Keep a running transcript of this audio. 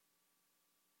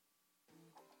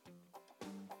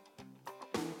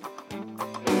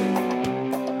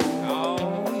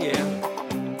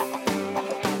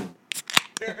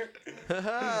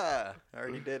I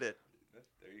already did it.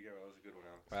 There you go. That was a good one,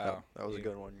 Alex. Wow. That was a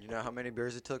good one. You know how many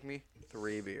beers it took me?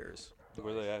 3 beers.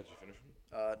 Where they at? Did you finish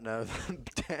them? No,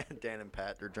 Dan and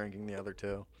Pat are drinking the other 2.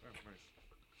 Oh,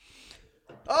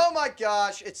 nice. Oh my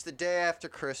gosh, it's the day after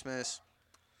Christmas.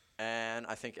 And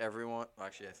I think everyone,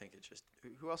 actually, I think it's just,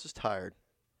 who else is tired?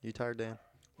 You tired, Dan?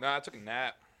 Nah, I took a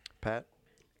nap. Pat?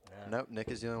 Nope, Nick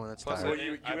is the only one that's Plus, tired. Well,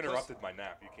 you I interrupted my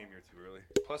nap. You came here too early.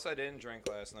 Plus, I didn't drink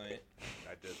last night.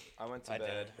 I did. I went to I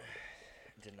bed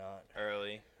did not.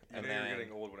 early. You And know then you're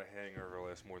getting old when a hangover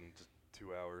lasts more than just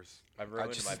 2 hours. I I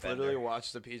ruined just my literally bender.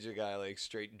 watched the PJ guy like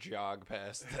straight jog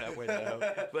past that window.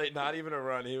 Like not even a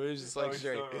run. He was just like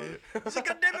straight. He's like,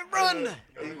 God damn it, run! You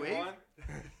Hey, wanna wait. go on?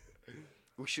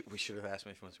 We should have asked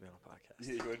him if he wants to be on a podcast.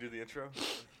 Yeah, you want to do the intro?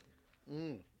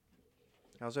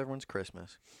 How's everyone's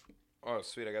Christmas? Oh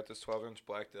sweet! I got this 12-inch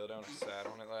black dildo and I sat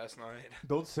on it last night.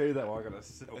 Don't say that while I got a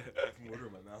sip of water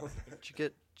in my mouth. Did you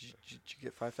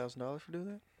get $5,000 for doing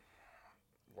that?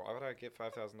 Why would I get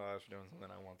 $5,000 for doing something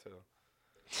I want to?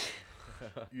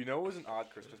 You know, it was an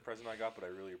odd Christmas present I got, but I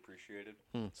really appreciated.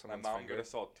 My Someone's mom finger. got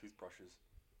us all toothbrushes.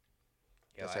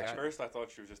 Yeah, That's I At got- first, I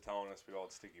thought she was just telling us we all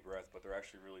had sticky breath, but they're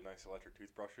actually really nice electric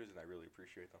toothbrushes, and I really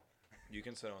appreciate them. You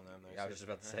can sit on them. I was just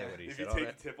about to say, what do you If sit you on take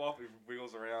it? the tip off, it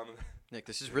wiggles around. And Nick,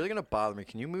 this is really going to bother me.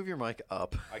 Can you move your mic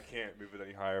up? I can't move it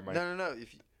any higher. My, No.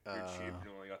 If you, You're cheap.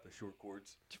 You only got the short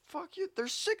cords. fuck you. They're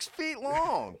 6 feet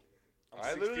long. I'm I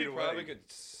 6 literally feet away. probably could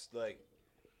like.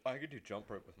 I could do jump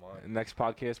rope with mine. Next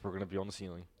podcast, we're gonna be on the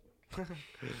ceiling.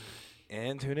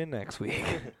 And tune in next week.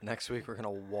 Next week, we're going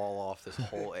to wall off this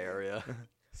whole area.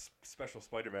 Special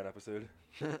Spider-Man episode.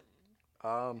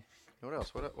 What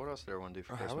else? What else did everyone do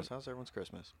for How Christmas? was- How's everyone's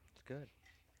Christmas? It's good.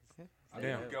 I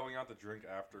Yeah. knew going out to drink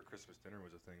after Christmas dinner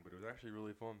was a thing, but it was actually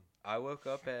really fun. I woke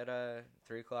up at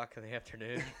 3 o'clock in the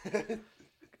afternoon.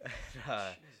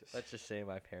 Let's just say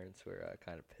my parents were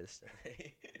kind of pissed at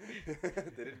me.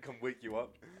 They didn't come wake you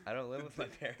up. I don't live with my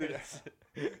parents.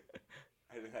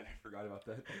 I forgot about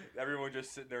that. Everyone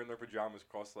just sitting there in their pajamas,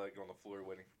 cross-legged on the floor,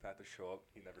 waiting for Pat to show up.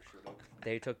 He never showed up.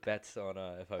 They took bets on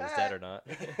if I was dead or not.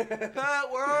 Pat,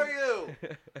 where are you?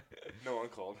 No one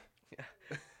called.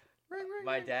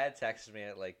 My dad texted me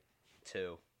at like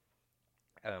 2.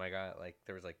 And then I got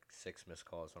there was 6 missed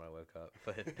calls when I woke up.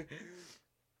 But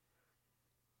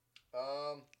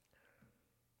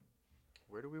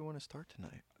Where do we want to start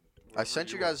tonight? I Wherever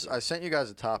sent you want guys. to. I sent you guys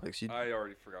the topics. I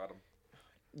already forgot them.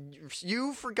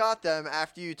 You forgot them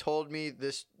after you told me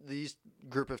these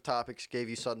group of topics gave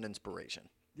you sudden inspiration.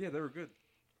 Yeah, they were good.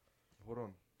 Hold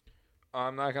on.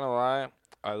 I'm not gonna lie.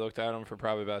 I looked at them for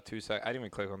probably about 2 seconds. I didn't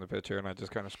even click on the picture, and I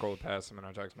just kind of scrolled past them in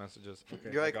our text messages.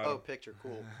 Okay, You're I like, got oh, 'em. picture,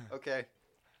 cool. Okay.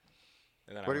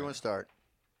 And then Where do you want to start?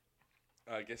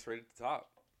 I guess right at the top.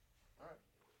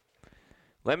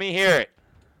 Let me hear it.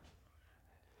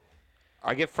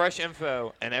 I get fresh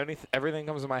info, and everything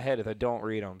comes in my head if I don't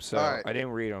read them. So All right. I didn't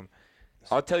read them.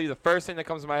 I'll tell you the first thing that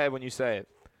comes to my head when you say it.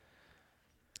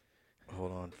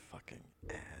 Hold on, fucking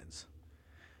ads.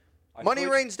 I Money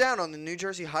put- rains down on the New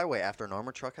Jersey highway after an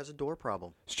armored truck has a door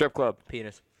problem. Strip club.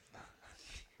 penis.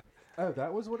 Oh,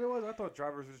 that was what it was? I thought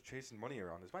drivers were just chasing money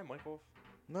around. Is my mic off?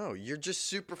 No, you're just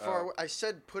super far Oh. away. I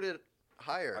said put it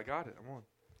higher. I got it. I'm on.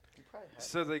 You probably had it.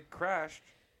 So they crashed.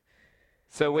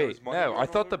 So There wait, was money no, going I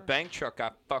thought all the over? bank truck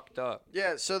got fucked up.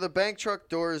 Yeah, so the bank truck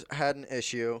doors had an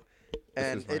issue,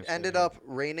 and is my it ended shit. up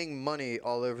raining money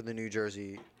all over the New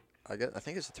Jersey. I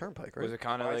think it's the turnpike, right? Was it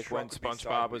kind of My like when truck would be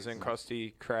SpongeBob was sideways. in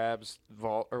Krusty Krab's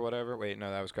vault or whatever? Wait, no,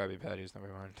 that was Krabby Patty's. Never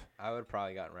mind. I would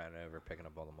probably gotten ran over picking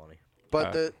up all the money.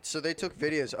 But so they took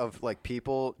videos of like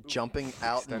people jumping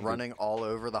out Extended. and running all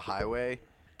over the highway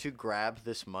to grab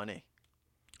this money.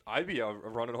 I'd be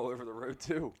running all over the road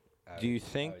too. Do you I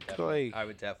think, would definitely- like- I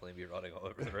would definitely be running all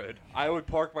over the road. I would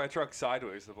park my truck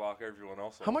sideways to block everyone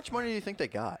else off. How much money do you think they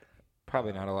got?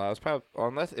 Probably not a lot. It was probably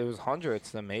unless it was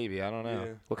hundreds, then maybe. I don't know.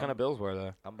 Yeah. What kind of bills were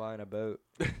they? I'm buying a boat.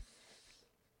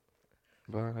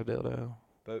 Buying a dildo.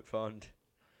 Boat fund.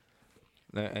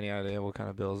 Any idea what kind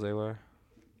of bills they were?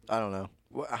 I don't know.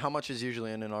 How much is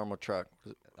usually in an armored truck?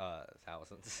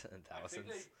 Thousands and I think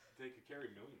thousands. they could carry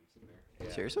millions in there.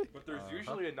 Yeah. Seriously? But there's Uh-huh.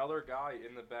 usually another guy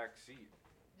in the back seat.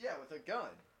 Yeah, with a gun.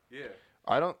 Yeah.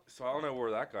 I don't. So I don't know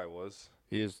where that guy was.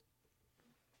 He is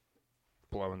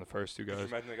blowing the first 2 Could you guys.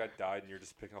 imagine the guy died and you're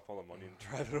just picking up all the money and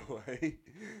driving away?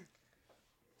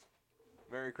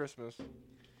 Merry Christmas.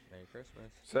 Merry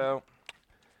Christmas. So,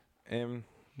 news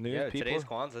Yeah, people. today's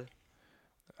Kwanzaa.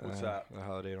 What's that? The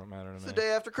holiday don't matter to It's me. the day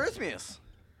after Christmas.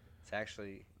 It's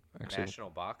actually Actually, National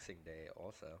Boxing Day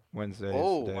also. Wednesday.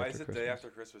 Oh. is the day Why after is it Christmas. day after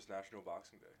Christmas, National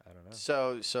Boxing Day? I don't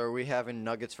know. So are we having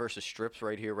nuggets versus strips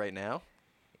right here, right now?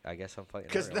 I guess I'm fighting.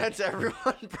 Because everyone. that's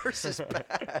everyone versus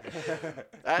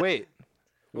Pat. Wait,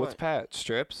 what's What? Pat?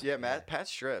 Strips? Yeah, Pat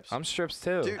strips. I'm strips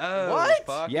too. Dude, Oh, what?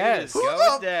 Fuck Yes. it is Who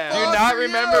going the down. Do you fuck not are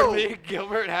remember you? me and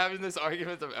Gilbert having this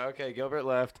argument? Okay, Gilbert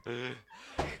left.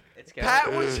 It's going Pat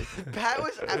down. was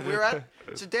we were at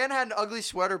so Dan had an ugly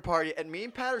sweater party and me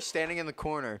and Pat are standing in the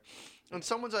corner and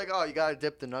someone's like, "Oh, you gotta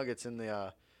dip the nuggets in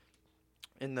the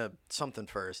something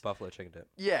first." Buffalo chicken dip.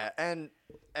 Yeah, and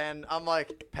I'm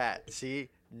like, "Pat, see,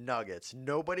 nuggets.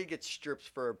 Nobody gets strips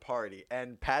for a party."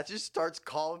 And Pat just starts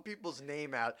calling people's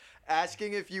name out,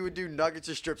 asking if you would do nuggets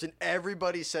or strips, and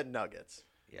everybody said nuggets.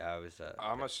 Yeah, I was.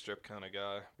 I'm a strip kind of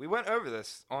guy. We went over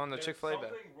this on the Chick-fil-A bet.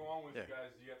 Something wrong with Yeah. you guys.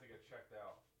 You have to get checked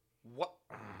out. What?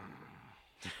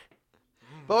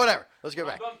 But whatever. Let's go I'm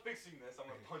back. done fixing this. I'm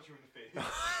gonna punch you in the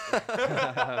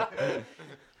face.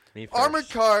 Me first. Armored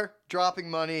car dropping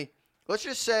money. Let's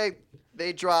just say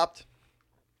they dropped.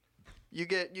 You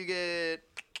get.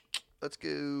 Let's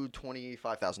go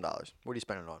 $25,000. What are you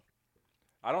spending it on?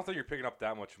 I don't think you're picking up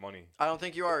that much money. I don't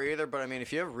think you are either, but I mean,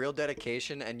 if you have real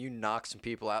dedication and you knock some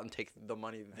people out and take the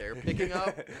money they're picking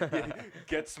up,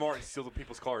 Get smart and steal the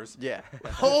people's cars. yeah.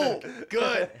 Oh,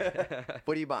 good.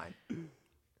 What are you buying?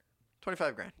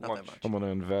 25 grand. Not that Lunch. much. I'm gonna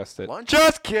invest it. Lunch?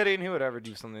 Just kidding. Who would ever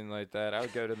do something like that? I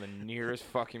would go to the nearest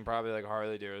fucking probably like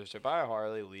Harley dealership. Buy a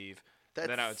Harley, leave, That's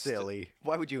then I would silly.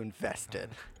 Why would you invest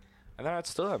it? and then I'd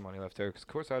still have money left over. Because of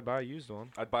course I'd buy a used one.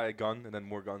 I'd buy a gun and then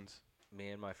more guns. Me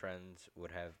and my friends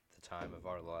would have the time of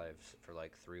our lives for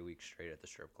like 3 weeks straight at the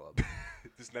strip club.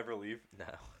 Just never leave. No,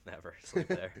 never sleep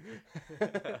there.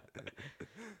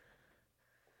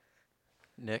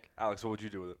 Nick, Alex, what would you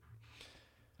do with it?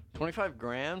 25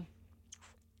 grand?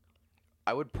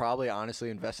 I would probably honestly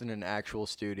invest in an actual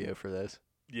studio for this.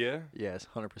 Yeah. Yes,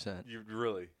 100%. You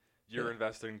really? You're Yeah.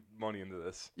 investing money into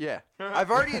this. Yeah. I've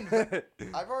already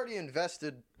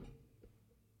invested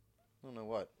I don't know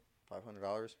what,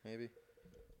 $500 maybe.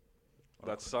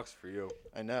 That sucks for you.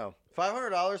 I know.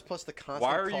 $500 plus the constant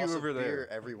Why are cost you of over beer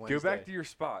there? every Wednesday. Go back to your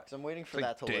spot. 'Cause I'm waiting for It's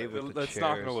that to like Dave load. with the Let's not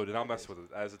gonna chairs. load it. I'll mess with it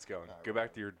as it's going. Alright. Go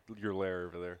back to your lair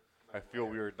over there. I feel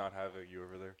weird not having you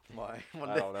over there. Why?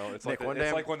 I don't know. It's Nick, like one it's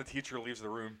day like when the teacher leaves the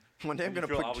room. one day I'm and you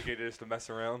gonna feel put obligated just to mess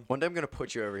around. one day I'm gonna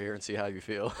put you over here and see how you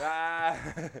feel. Ah.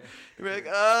 You'll be like,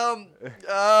 Yeah.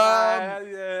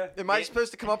 am I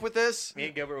supposed to come up with this? Me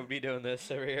and Gilbert would be doing this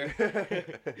over here.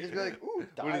 He's be like, ooh, What is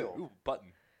it? dial. Ooh,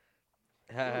 button.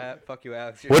 Fuck you,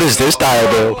 Alex. What does this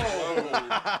dial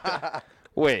do?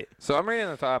 Wait, so I'm reading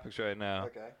the topics right now.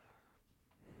 Okay.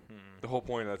 The whole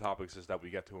point of the topics is that we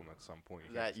get to them at some point.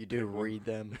 You That can't you just do pick one. read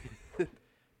them.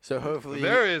 So hopefully.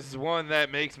 There is one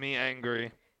that makes me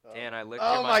angry. Dan, I licked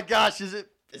Oh your my gosh, is it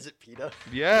PETA?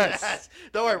 Yes.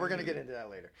 Don't worry, we're gonna get into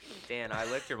that later. Dan, I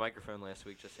licked your microphone last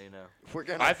week, just so you know. We're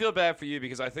gonna. I feel bad for you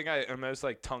because I think I almost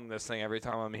like tongue this thing every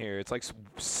time I'm here. It's like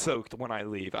soaked when I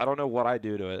leave. I don't know what I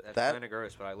do to it. That's That- kind of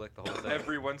gross, but I licked the whole thing.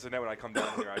 Every Wednesday night when I come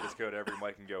down here, I just go to every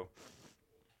mic and go.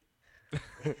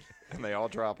 And they all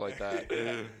drop like that.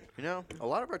 You know, a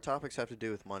lot of our topics have to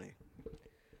do with money.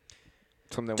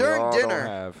 Something During we all dinner. don't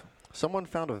have. Someone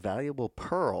found a valuable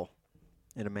pearl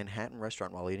in a Manhattan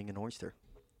restaurant while eating an oyster.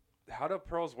 How do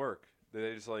pearls work? Do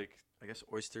they just like I guess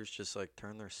oysters just like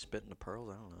turn their spit into pearls.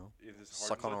 I don't know. it just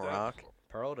Suck on hardens a it down? rock.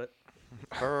 Pearled it.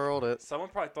 Pearled it. Someone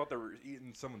probably thought they were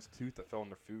eating someone's tooth that fell in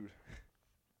their food.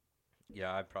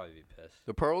 Yeah, I'd probably be pissed.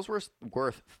 The pearls were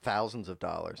worth thousands of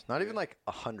dollars. Not even like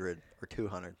 100 or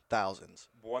 200. Thousands.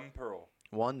 One pearl.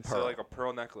 One pearl. So like a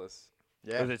pearl necklace.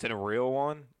 yeah. If it's in a real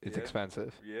one, it's Yeah.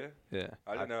 expensive. Yeah. Yeah.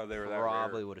 I didn't know they were that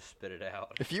Probably rare. would have spit it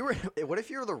out. If you were, what if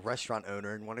you were the restaurant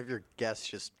owner and one of your guests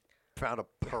just found a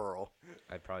pearl?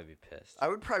 I'd probably be pissed. I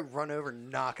would probably run over,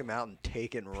 knock him out, and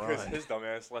take it and Because run. his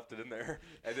dumbass left it in there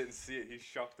and didn't see it. He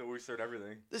shucked the oyster and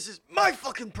everything. This is my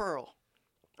fucking pearl.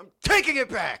 I'm taking it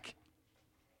back.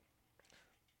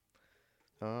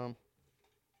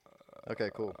 Okay,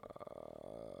 cool.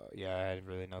 Yeah, I had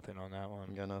really nothing on that You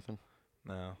one. got nothing?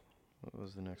 No. What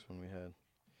was the next one we had?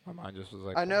 My mind just was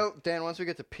like. I know, Dan. Once we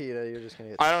get to PETA, you're just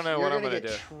gonna get. I don't know you're what I'm gonna gonna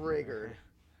get do. triggered.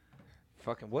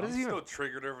 Fucking. What I'm is even? still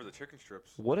triggered over the chicken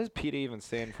strips. What does PETA even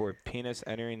stand for? Penis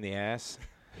entering the ass?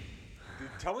 Dude,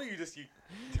 tell me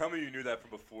tell me you knew that from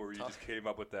before. Or you just came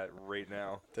up with that right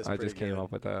now. That's I pretty just came good.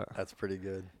 up with that. That's pretty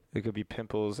good. It could be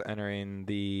pimples entering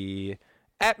the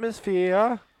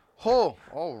atmosphere. Oh,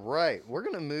 all right. We're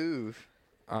gonna move.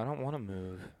 I don't want to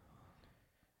move.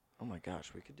 Oh my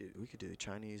gosh, we could do the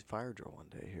Chinese fire drill one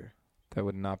day here. That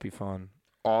would not be fun.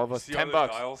 All of You us, see all those $10.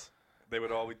 dials? They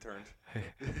would all be turned.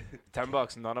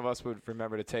 $10. None of us would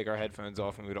remember to take our headphones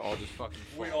off, and we'd all just fucking.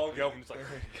 We all go and just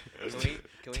like.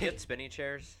 Can we get spinny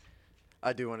chairs?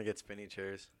 I do want to get spinny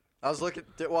chairs. I was looking.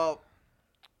 Well,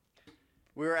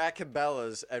 We were at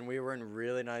Cabela's and we were in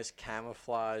really nice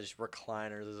camouflage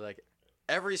recliners. It was like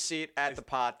every seat at the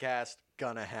podcast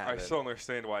gonna have I it. still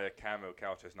understand why a camo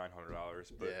couch is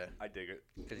 $900, but Yeah. I dig it.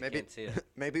 Because you Maybe can't see it.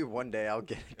 maybe one day I'll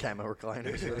get camo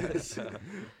recliners for this.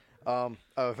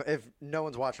 If no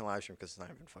one's watching live stream because it's not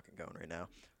even fucking going right now,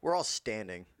 we're all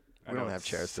standing. I We know don't it have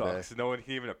chairs sucks. today. No one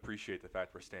can even appreciate the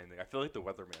fact we're standing. I feel like the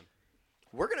weatherman.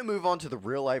 We're gonna move on to the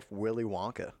real life Willy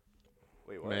Wonka.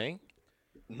 Wait, what? Me?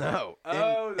 No.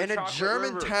 Oh, the in a chocolate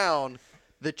German river. town,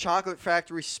 the chocolate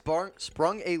factory sprung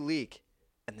a leak,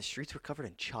 and the streets were covered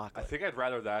in I chocolate. think I'd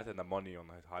rather that than the money on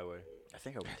the highway. I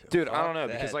think I would too. Dude, I Fuck don't know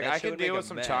that. because like That I shit can would deal make with a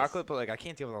some mess. chocolate, but like I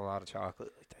can't deal with a lot of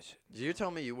chocolate. Like that shit. Did you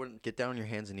tell me you wouldn't get down on your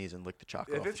hands and knees and lick the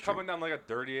chocolate If off it's the street? coming down like a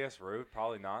dirty ass road,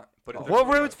 probably not. But if What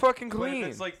it's road's fucking But clean? if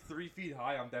it's like 3 feet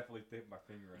high, I'm definitely dipping my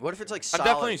finger in. What if it's like I'm solid?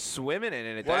 definitely swimming in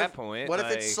it at What that if- point. What if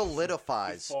like, it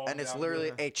solidifies Just falling and it's down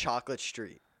literally there. a chocolate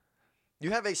street?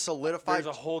 You have a solidified. There's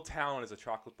a whole town as a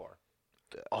chocolate bar.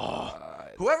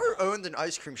 Whoever owned an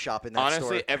ice cream shop in that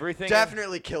honestly, store everything.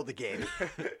 definitely killed the game.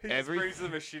 He Every- just brings the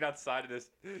machine outside of this.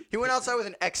 He went outside with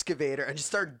an excavator and just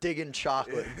started digging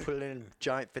chocolate and put it in a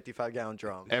giant 55-gallon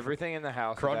drum. Everything in the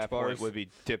house Crunch at that bars. point would be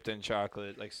dipped in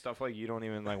chocolate, like stuff like you don't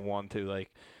even like want to like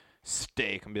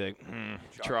steak and be like,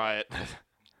 try it.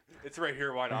 It's right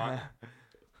here. Why not?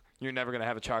 You're never gonna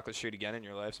have a chocolate street again in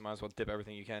your life, so might as well dip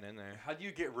everything you can in there. How do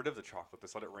you get rid of the chocolate?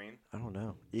 Just let it rain? I don't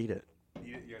know. Eat it.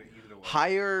 Eat it. You gotta eat it away.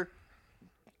 Hire.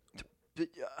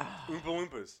 Oompa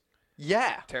Loompas.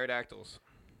 Yeah. Pterodactyls.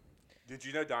 Did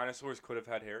you know dinosaurs could have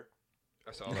had hair?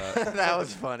 I saw that. That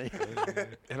was funny.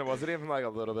 And it wasn't even like a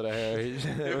little bit of hair.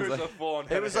 It was like, a full-on.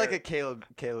 It was like a Caleb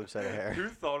set of hair. Who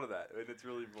thought of that? And it's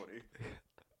really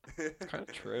funny. kind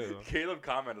of true. Caleb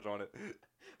commented on it.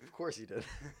 Of course he did.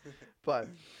 But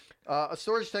a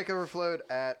storage tank overflowed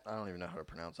at, I don't even know how to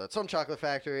pronounce that, some chocolate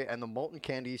factory, and the molten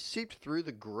candy seeped through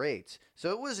the grates.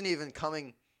 So it wasn't even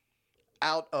coming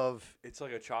out of, It's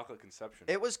like a chocolate conception.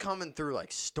 it was coming through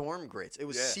like storm grates. It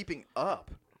was Yeah. seeping up.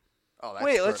 Oh, that's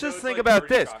Wait, let's gross. just it's think like about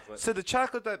dirty this. chocolate. So the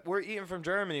chocolate that we're eating from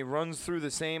Germany runs through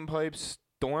the same pipes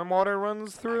stormwater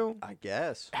runs through? I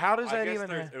guess. How does I that guess even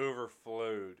there's ha-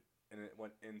 overflowed and it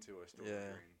went into a storm Yeah.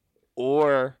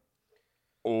 drain.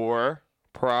 Or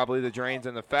probably the drains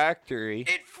in the factory.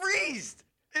 It freezed.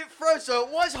 It froze, so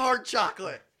it was hard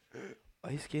chocolate.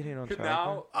 Ice skating on chocolate?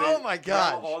 Now, Oh my now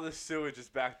gosh. all the sewage is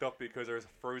backed up because there's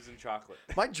frozen chocolate.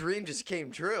 My dream just came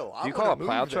true. Do you call a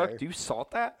plow truck? Do you salt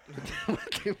that?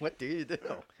 What do you do?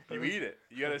 You eat it.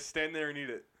 You gotta stand there and eat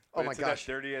it. Oh But my it's in gosh.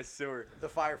 that dirty ass sewer. The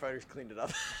firefighters cleaned it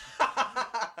up.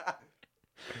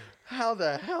 How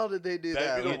the hell did they do that?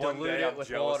 That'd be You the one dilute day it I'm with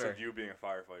jealous water. of you being a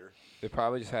firefighter. They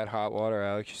probably just had hot water,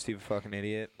 Alex. You stupid fucking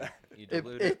idiot. You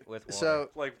dilute it with water. So,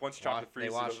 Like once chocolate they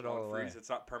freezes, wash it doesn't it all want to freeze. away. It's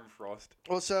not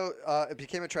permafrost. it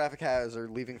became a traffic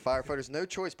hazard, leaving firefighters no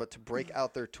choice but to break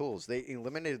out their tools. They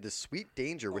eliminated the sweet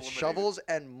danger with Eliminated. shovels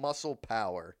and muscle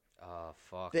power. oh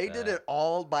fuck. They that. did it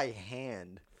all by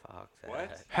hand. Fuck that.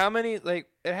 What? How many, like,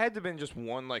 it had to have been just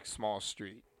one, like, small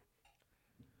street.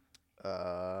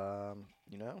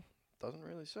 Doesn't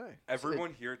really say.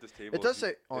 Everyone here at this table. It does is- say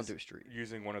is onto street.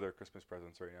 Using one of their Christmas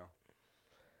presents right now.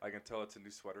 I can tell it's a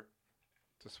new sweater.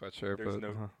 It's a sweatshirt,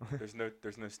 There's but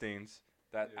there's no stains.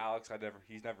 That Yeah. Alex,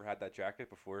 he's never had that jacket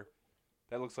before.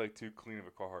 That looks like too clean of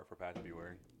a Carhartt for Pat to be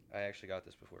wearing. I actually got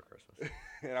this before Christmas.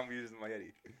 And I'm using my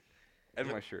Yeti. And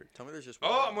my shirt. Tell me there's just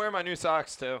Oh, I'm wearing my new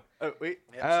socks, too. Oh wait,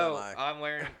 Oh, I'm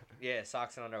wearing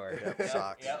socks and underwear. Yep,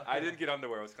 socks. I didn't get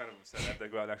underwear. I was kind of upset. I had to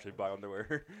go out and actually buy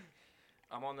underwear.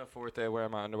 I'm on the fourth day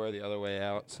wearing my underwear the other way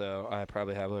out, so I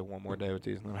probably have, like, one more day with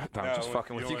these. And then I'm just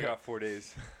fucking with you only guys. got 4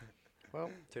 days. Well,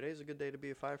 today's a good day to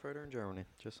be a firefighter in Germany.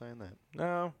 Just saying that.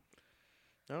 No.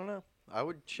 I don't know. I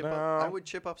would chip No. up. I would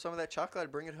chip up some of that chocolate.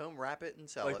 I'd bring it home, wrap it, and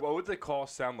sell Like, it. what would the call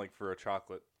sound like for a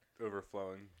chocolate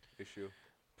overflowing issue?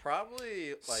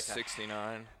 Probably like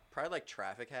 69. probably like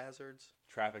traffic hazards.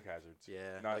 Traffic hazards.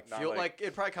 Yeah, Not- like not fuel. like- Like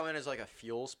it'd probably come in as like a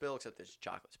fuel spill, except it's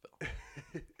chocolate spill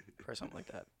or something like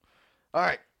that. All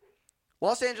right.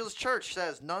 Los Angeles church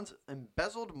says nuns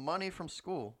embezzled money from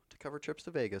school to cover trips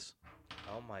to Vegas.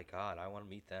 Oh my god, I want to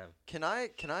meet them. Can I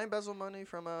embezzle money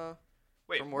from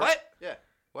Wait, from work? what? Yeah.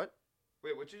 What?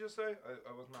 Wait, what'd you just say?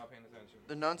 I was not paying attention.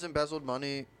 The nuns embezzled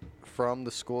money from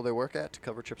the school they work at to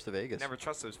cover trips to Vegas. Never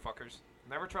trust those fuckers.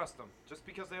 Never trust them. Just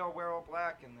because they all wear all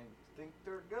black and they think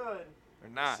they're good. They're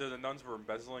not. So the nuns were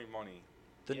embezzling money.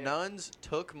 The Yeah. nuns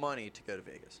took money to go to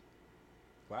Vegas.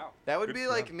 Wow. That would Good be for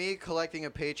like them. me collecting a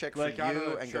paycheck for Like out of you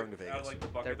the and church- going to Out Vegas. of like the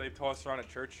bucket they toss around at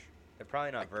church. They're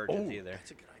probably not virgins either.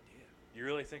 That's a good idea. You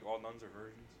really think all nuns are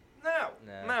virgins? No.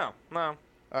 Nah. No. No.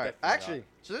 All right, Definitely actually,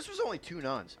 so this was only 2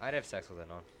 nuns. I'd have sex with a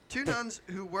nun. Two nuns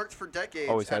who worked for decades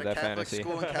Always at had a that Catholic fantasy.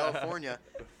 school in California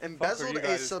embezzled you a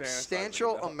guys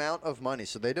substantial fantasizing about? amount of money.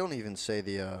 So they don't even say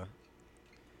the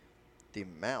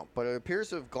amount, but it appears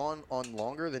to have gone on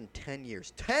longer than 10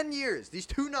 years. 10 years! These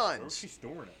two Where was nuns. she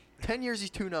storing it? 10 years these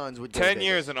two nuns would go to 10 Vegas.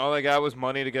 years and all I got was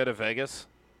money to go to Vegas.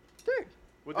 Dude.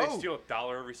 Would they Oh. steal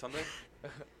 $1 every Sunday?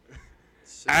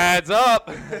 Adds up.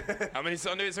 How many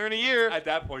Sundays are in a year? At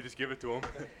that point, just give it to them.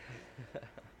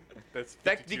 That's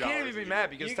You can't even be mad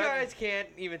because You guys can't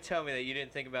even tell me that you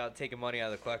didn't think about taking money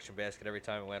out of the collection basket every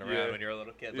time we went around Yeah. when you were a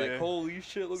little kid. Yeah. Like, holy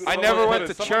shit, look at I that. never Someone went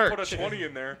put to someone church. Put a 20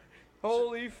 in there.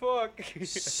 Holy fuck.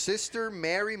 Sister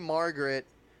Mary Margaret,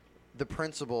 the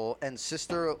principal, and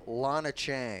Sister Lana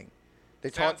Chang. They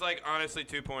Sounds taught. like honestly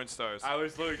 2 point stars. I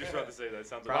was literally just about to say that.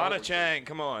 Sounds like Lana Chang,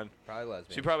 come on. Probably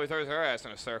lesbian. She probably throws her ass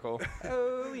in a circle.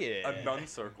 Oh, yeah. a nun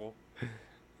circle.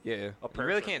 Yeah. A You prayer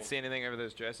really can't circle. see anything over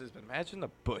those dresses, but imagine the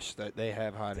bush that they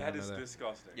have hiding That under is there.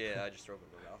 disgusting. Yeah, I just throw them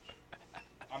in the mouth.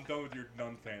 I'm done with your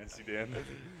nun fantasy, Dan.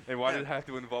 And why did it have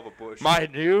to involve a bush? My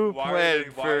new Why are plan they-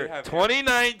 why for have-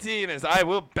 2019 is I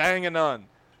will bang a nun.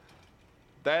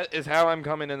 That is how I'm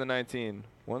coming into 19.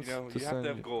 Once You know, to you have to send-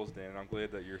 have goals, Dan, and I'm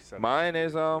glad that you're set. Mine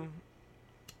is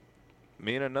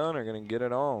me and a nun are gonna get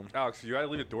it on. Alex, you gotta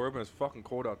leave the door open. It's fucking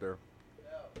cold out there.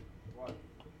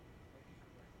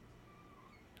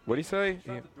 What do you say?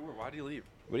 Shut the door. Why do you leave?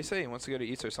 What do you say? He wants to go to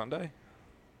Easter Sunday?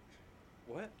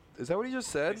 What? Is that what he just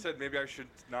He said? said maybe I should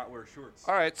not wear shorts.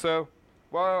 All right, so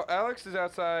while Alex is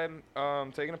outside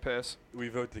taking a piss. We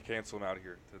vote to cancel him out of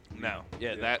here.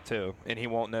 Yeah, that too. And he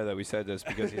won't know that we said this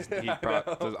because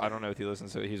I don't know if he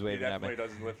listens to it. He's He waving at me. definitely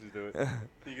doesn't listen to it.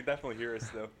 You can definitely hear us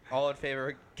though. All in favor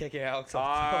of kicking Alex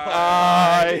off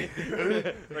Aye. Right,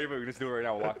 but we can just do it right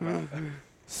now. We'll lock him out.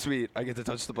 Sweet. I get to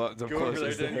touch the buttons. I'm Go over there,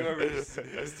 closest. Dan. Go over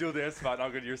there. Steal Dan's spot, and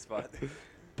I'll go to your spot.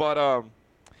 But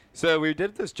so we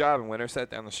did this job in Winterset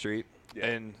down the street, Yeah.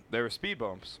 and there were speed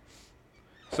bumps.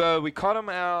 So we cut them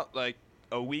out like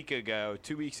a week ago,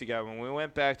 2 weeks ago. When we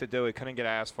went back to do it, couldn't get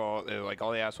asphalt. They were, like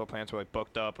all the asphalt plants were like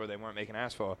booked up, or they weren't making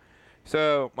asphalt.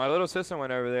 So my little sister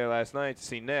went over there last night to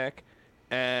see Nick,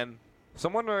 and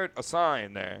someone wrote a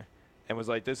sign there, and was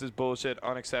like, "This is bullshit,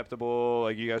 unacceptable.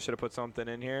 Like you guys should have put something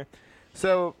in here."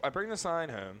 So I bring the sign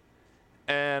home,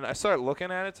 and I start looking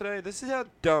at it today. This is how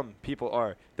dumb people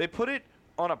are. They put it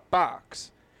on a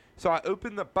box. So I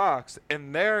open the box,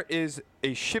 and there is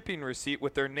a shipping receipt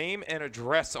with their name and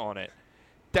address on it.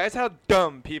 That's how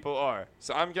dumb people are.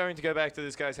 So I'm going to go back to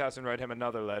this guy's house and write him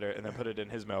another letter and then put it in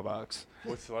his mailbox.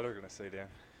 What's the letter gonna say, Dan?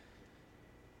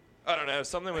 I don't know,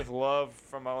 something with love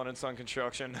from Mullen & Son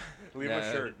Construction. Leave him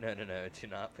a shirt. No. Do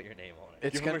not put your name on it.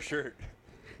 It's Give him gonna- a shirt.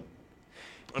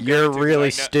 I'm You're going to, really I know-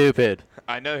 stupid.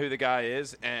 I know who the guy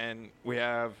is, and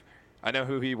I know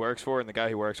who he works for, and the guy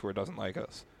he works for doesn't like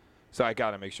us. So I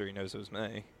got to make sure he knows it was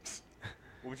me.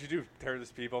 What would you do? Tear this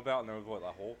speed bump out and there was what,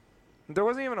 a hole? There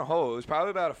wasn't even a hole. It was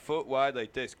probably about a foot wide,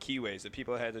 like this, keyways that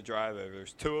people had to drive over.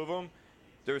 There's 2 of them.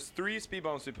 There was 3 speed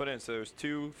bumps we put in, so there was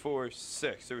 2, 4,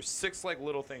 6. There was 6 like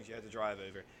little things you had to drive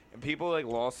over, and people like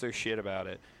lost their shit about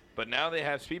it. But now they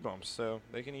have speed bumps, so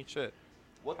they can eat shit.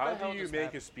 What How do you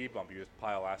make a speed bump? You just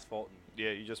pile asphalt and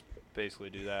Yeah, you just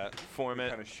basically do that. Form it,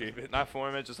 kind of shape it. not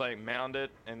form it, just like mound it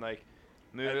and like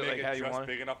move and it make like how you just want.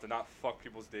 big enough to not fuck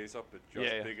people's days up, but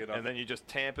just Yeah, big enough. and then you just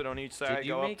tamp it on each side, Did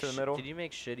you go up make to the middle. Did you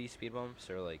make shitty speed bumps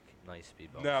or like nice speed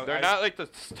bumps? No, They're not like the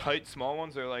tight small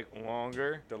ones. They're like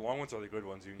longer. The long ones are the good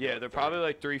ones. You can Yeah, go they're 30. probably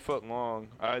like 3 foot long,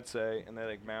 I'd say, and they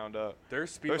like mound up.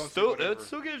 There's speed They're bumps. still, whenever- it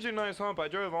still gives you a nice hump. I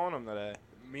drove on them today.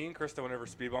 Me and Krista went over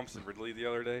speed bumps in Ridley the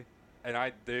other day, and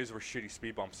those were shitty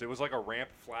speed bumps. It was like a ramp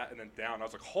flat and then down. I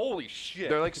was like, holy shit.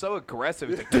 They're like so aggressive.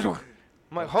 It's like,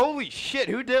 I'm like, holy shit,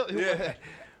 who did? Who, Yeah.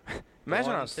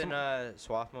 Imagine how. ones in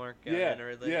Swarthmore. Yeah, In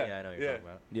Ridley? yeah, I know what yeah. you're talking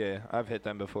about. Yeah, I've hit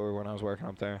them before when I was working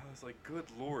up there. I was like, good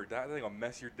lord, that thing will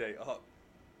mess your day up.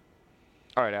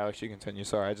 All right, Alex, you continue.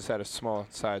 Sorry, I just had a small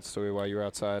side story while you were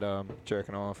outside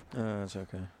jerking off. That's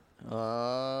okay.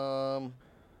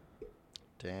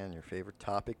 Dan, your favorite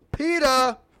topic.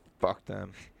 PETA Fuck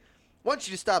them. wants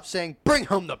you to stop saying, bring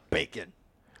home the bacon.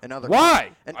 And other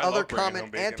Why? and I other love bringing common home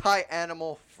bacon.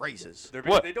 anti-animal phrases. They're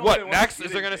What? they don't What? really want Next, us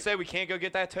is they're eating gonna bacon. say we can't go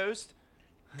get that toast?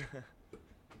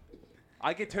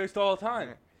 I get toast all the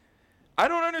time. I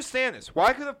don't understand this.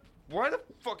 Why the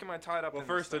fuck am I tied up? Well, in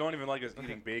first, this they don't even like us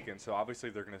eating bacon, so obviously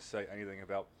they're gonna say anything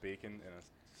about bacon in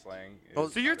a slang. Oh,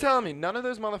 is so you're not telling me none of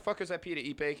those motherfuckers at PETA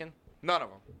eat bacon? None of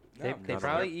them. No, They none of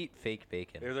probably them. eat fake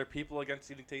bacon. They're people against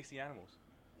eating tasty animals.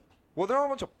 Well, they're all a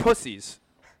bunch of pussies.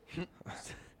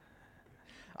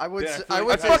 I would. Yeah, s- I I feel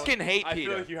would. I like say- fucking hate I Peter.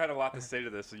 feel like you had a lot to say to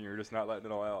this, and you're just not letting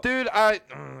it all out. Dude,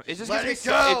 it just Let gets it me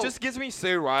so, go. it just gets me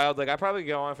so riled. Like I probably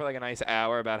go on for like a nice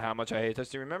hour about how much I hate this.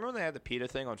 Do you remember when they had the PETA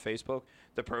thing on Facebook,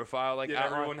 the profile like Yeah,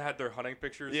 outline? everyone had their hunting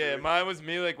pictures. Yeah, or- mine was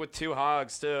me like with 2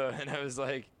 hogs too, and I was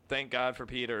like, thank God for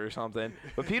PETA or something.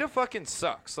 But PETA fucking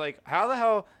sucks. Like how the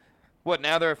hell? What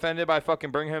now? They're offended by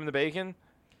fucking bring home the bacon?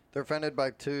 They're offended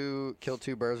by kill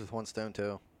 2 birds with 1 stone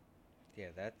too. Yeah,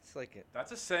 that's like it.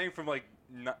 That's a saying from like.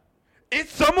 If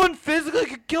someone physically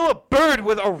could kill a bird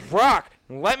with a rock,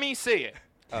 let me see it.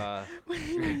 I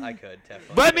could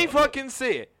definitely. Let me fucking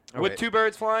see it. Oh, With wait. 2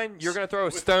 birds flying, you're gonna throw a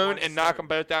With stone one and knock stone. them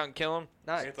both out and kill them.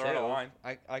 Not If they're on a two. line.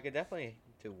 I could definitely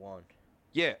do one.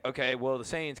 Yeah, okay. Well, the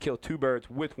saying's kill 2 birds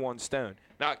with 1 stone,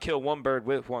 not kill 1 bird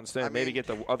with 1 stone. I Maybe mean- get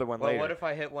the other one Well, later. what if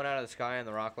I hit one out of the sky and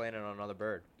the rock landed on another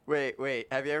bird? Wait.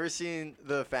 Have you ever seen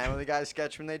the Family Guy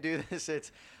sketch when they do this?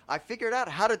 It's I figured out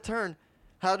how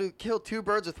to kill 2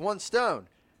 birds with 1 stone.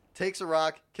 Takes a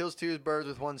rock, kills 2 birds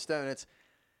with 1 stone.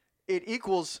 It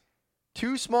equals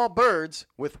 2 small birds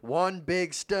with 1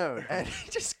 big stone, and he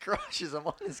just crushes them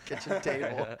on his kitchen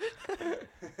table.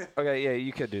 Okay, yeah,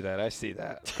 you could do that. I see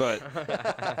that.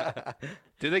 But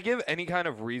do they give any kind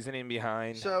of reasoning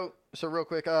behind? So real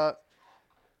quick,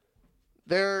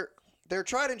 they're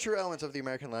tried and true elements of the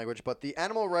American language, but the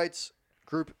animal rights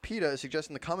group PETA is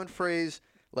suggesting the common phrase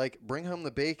like "bring home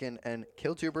the bacon" and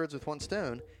 "kill 2 birds with 1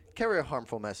 stone" carry a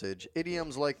harmful message.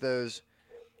 Idioms like those,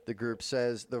 the group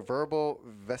says, the verbal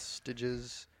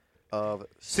vestiges of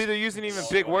See, they're using even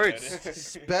big words.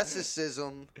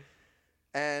 speciesism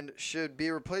and should be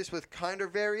replaced with kinder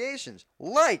variations.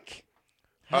 Like,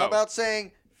 how Oh. about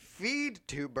saying "feed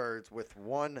 2 birds with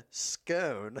 1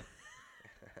 scone"?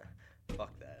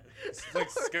 Fuck that. It's like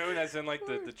scone, as in like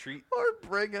the treat. Or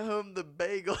bring home the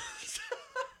bagels.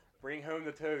 Bring home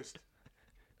the toast.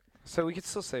 So we could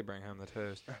still say bring home the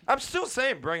toast. I'm still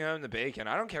saying bring home the bacon.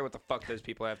 I don't care what the fuck those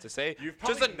people have to say. You've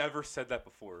Just probably never said that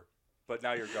before, but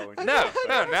now you're going to. No, So-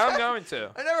 no, now I'm going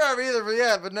to. I never have either, but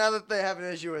yeah, but now that they have an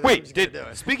issue with it, I'm Wait, just gonna do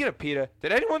it. speaking of PETA,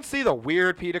 did anyone see the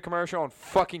weird PETA commercial on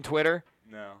fucking Twitter?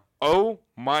 No. Oh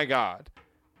my god.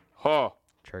 Oh,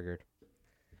 Triggered.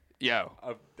 yo.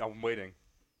 I'm waiting.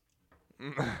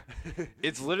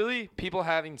 It's literally people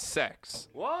having sex.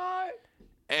 What?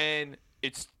 And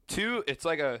it's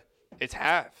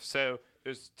half. So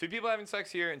there's 2 people having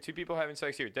sex here and 2 people having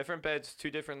sex here. Different beds,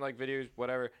 2 different like videos,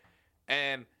 whatever.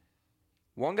 And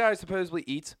one guy supposedly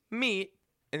eats meat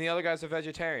and the other guy's a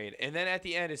vegetarian. And then at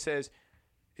the end it says,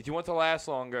 if you want to last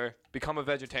longer, become a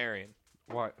vegetarian.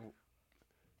 Why?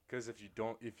 Because if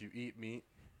you eat meat,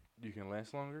 you can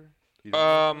last longer. You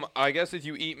don't- I guess if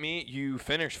you eat meat, you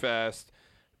finish fast.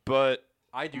 But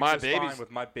I do my just baby's- fine with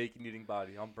my bacon-eating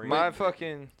body. I'm bringing. my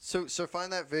fucking So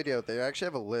find that video. They actually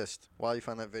have a list. While you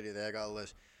find that video, they got a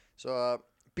list. So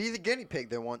be the guinea pig.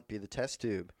 They want be the test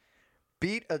tube.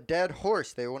 Beat a dead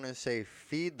horse. They want to say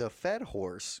feed the fed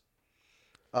horse.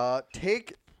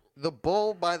 Take the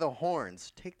bull by the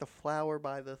horns. Take the flower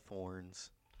by the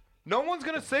thorns. no one's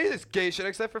gonna say this gay shit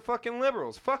except for fucking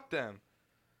liberals. Fuck them.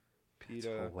 It's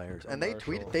PETA hilarious. And they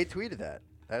tweeted that.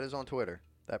 That is on Twitter.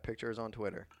 That picture is on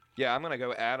Twitter. Yeah, I'm gonna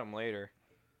go at him later.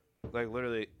 Like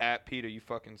literally at PETA, you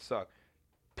fucking suck.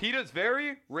 PETA's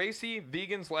very racy.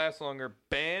 Vegans last longer.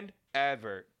 Banned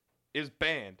advert is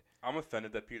banned. I'm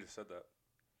offended that Peter said that.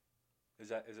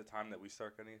 Is it time that we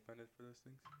start getting offended for those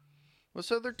things? Well,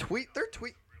 so their tweet.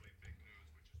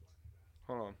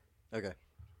 Hold on, Okay.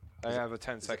 I have a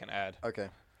 10-second ad, Okay.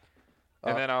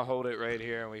 and then I'll hold it right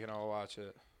here, and we can all watch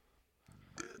it.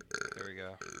 There we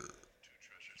go.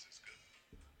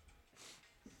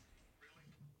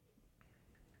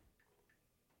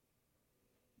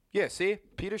 Yeah, see,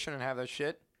 PETA shouldn't have that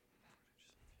shit.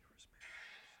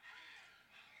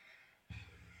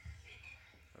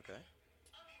 Okay.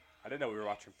 I didn't know we were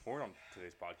watching porn on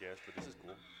today's podcast, but this is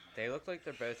cool. They look like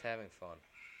they're both having fun.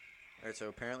 All right. So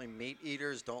apparently, meat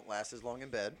eaters don't last as long in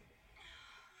bed.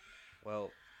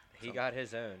 Well, he got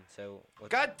his own, so.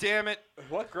 God damn it!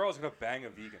 What girl is gonna bang a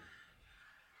vegan?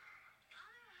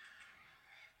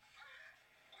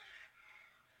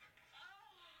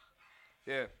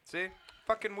 Yeah, see,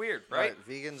 fucking weird, right?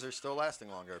 Vegans are still lasting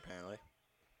longer, apparently.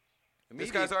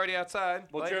 This guy's already outside.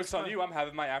 Well, Like, joke's it's on fine. you. I'm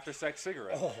having my after-sex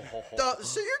cigarette. So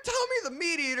you're telling me the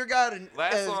meat eater got an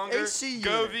Last longer. AC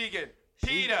Go unit. vegan. She-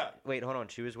 PETA. Wait, hold on.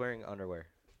 She was wearing underwear.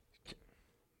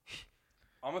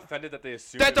 I'm offended that they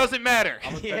assumed. That doesn't matter. I'm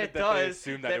offended Yeah, it that they does.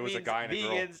 assumed that it was a means guy and a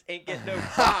girl. vegans ain't getting no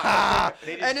time.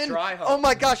 They just And in, dry hump. oh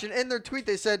my gosh! And in their tweet,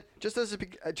 they said just as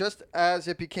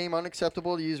it became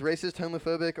unacceptable to use racist,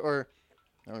 homophobic, or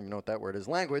I don't even know what that word is,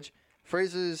 language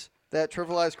phrases that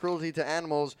trivialized cruelty to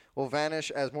animals will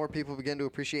vanish as more people begin to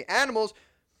appreciate animals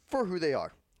for who they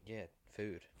are. Yeah,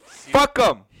 food. Fuck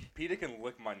them. Peter can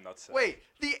lick my nuts. Wait,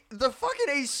 the fucking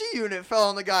AC unit fell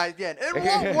on the guy again. In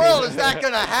what world is that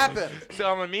gonna happen?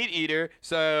 So I'm a meat eater.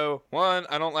 So 1,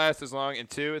 I don't last as long, and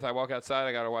 2, if I walk outside,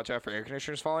 I gotta watch out for air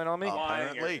conditioners falling on me.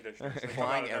 Apparently.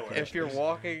 Flying air conditioners. If you're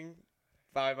walking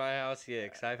by my house, yeah,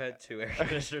 'cause I've had 2 air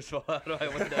conditioners fall out of my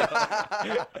window.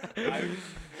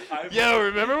 Yo,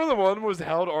 remember when the one was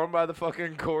held on by the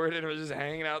fucking cord and it was just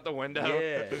hanging out the window?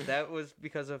 Yeah, that was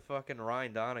because of fucking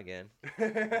Ryan Donegan. He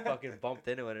fucking bumped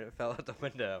into it and it fell out the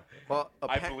window. Well,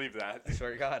 I believe that. I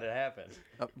swear to God, it happened.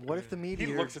 what if the meat He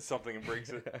eater? looks at something and breaks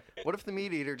it. What if the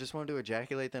meat eater just wanted to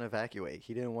ejaculate then evacuate?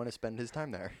 He didn't want to spend his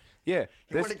time there. Yeah.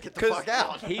 He wanted to get the fuck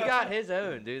out. He got his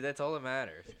own, dude. That's all that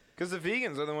matters. Because the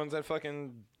vegans are the ones that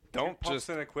fucking don't Pumps just.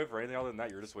 in a quiver. Anything other than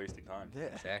that, you're just wasting time. Yeah.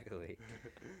 Exactly.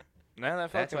 Now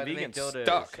that That's fucking why they make vegan's dildos.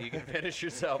 stuck. You can finish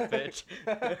yourself, bitch.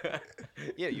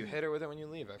 Yeah, you hit her with it when you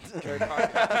leave.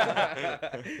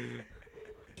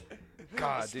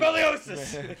 God, dude.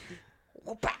 Scoliosis.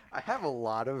 I have a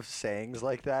lot of sayings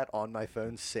like that on my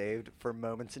phone saved for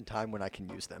moments in time when I can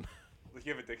use them. Like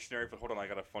you have a dictionary, but hold on, I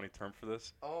got a funny term for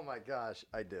this. Oh my gosh,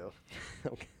 I do.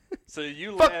 Okay. So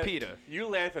you Fuck laugh, PETA. You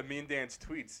laugh at me and Dan's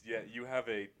tweets, yet you have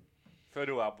a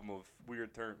photo album of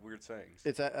weird sayings.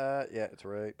 It's yeah, it's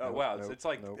right. Oh Nope, wow, nope, it's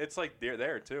like nope. it's like they're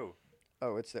there too.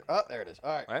 Oh, it's there. Oh, there it is.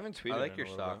 All right. I haven't tweeted. I like in your a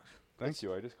little bit. socks. Thank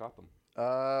you, I just got them.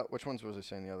 Which ones was I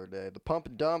saying the other day? The pump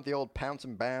and dump, the old pounce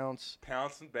and bounce,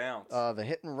 Pounce and bounce. the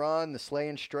hit and run, the slay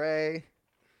and stray,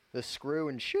 the screw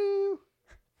and shoe.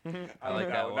 I like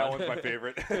that one. That one's my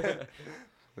favorite.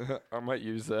 I might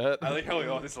use that. I like how we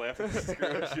all just laugh at the screw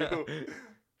at you.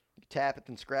 You tap it,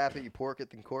 then scrap it. You pork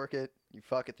it, then cork it. You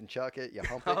fuck it, then chuck it. You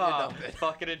hump it, you dump it.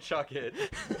 Fuck it and chuck it.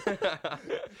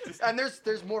 And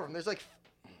there's more of them. There's like,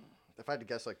 if I had to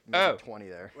guess, like maybe 20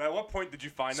 there. At what point did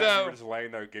you find that So, you were just laying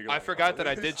there giggling? I forgot that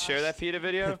I did share that PETA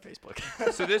video.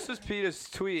 Facebook. So this was PETA's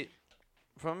tweet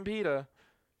from PETA.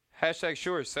 Hashtag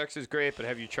sure, sex is great, but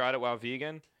have you tried it while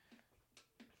vegan?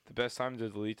 The best time to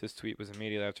delete this tweet was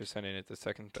immediately after sending it. The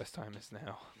second best time is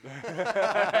now.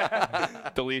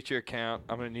 Delete your account.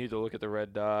 I'm going to need to look at the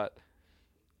red dot.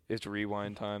 It's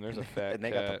rewind time. There's a fat And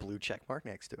they cat. got the blue check mark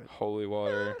next to it. Holy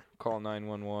water. Call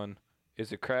 911.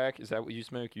 Is it crack? Is that what you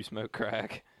smoke? You smoke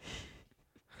crack.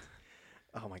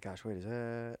 Oh my gosh, wait, is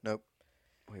that? Nope.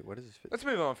 Wait, what is this? Let's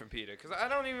move on from PETA, because I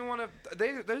don't even want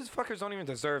to. Those fuckers don't even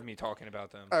deserve me talking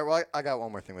about them. All right, well, I got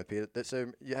one more thing with PETA.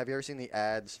 So, have you ever seen the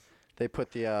ads? They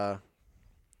put the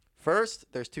first.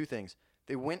 There's two things.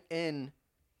 They went in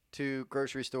to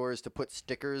grocery stores to put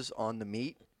stickers on the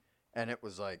meat, and it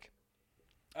was like,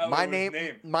 Oh, my what was name,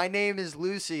 his my name is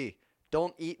Lucy.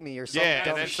 Don't eat me or something. Yeah, and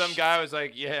dumb then some shit. guy was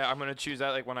like, "Yeah, I'm gonna choose that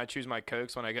like when I choose my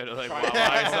Cokes when I go to like Trying to Wawa or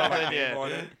find something." my name on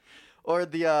Yeah. it. Or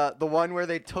the one where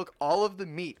they took all of the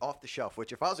meat off the shelf.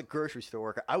 Which, if I was a grocery store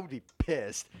worker, I would be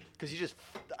pissed because you just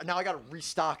now I got to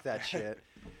restock that shit.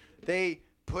 They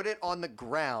put it on the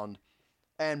ground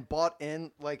and bought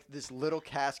in like this little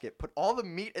casket. Put all the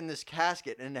meat in this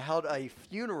casket and held a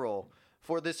funeral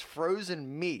for this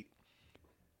frozen meat.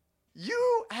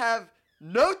 You have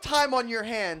no time on your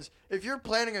hands if you're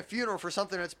planning a funeral for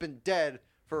something that's been dead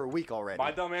for a week already.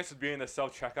 My dumb ass would be in the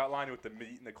self-checkout line with the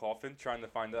meat in the coffin, trying to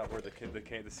find out where the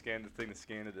thing to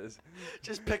scan it is.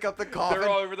 Just pick up the coffin. They're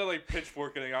all over there like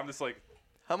pitchforking. I'm just like,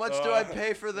 How much do I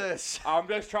pay for this? I'm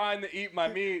just trying to eat my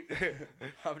meat.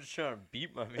 I'm just trying to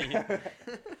beat my meat.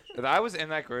 If I was in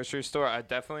that grocery store, I'd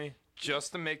definitely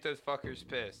just to make those fuckers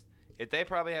pissed. If they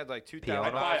probably had like Pee on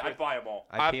I'd $2,000, buy them all.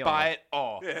 I'd buy it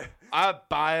all. Yeah. I'd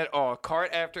buy it all, cart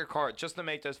after cart, just to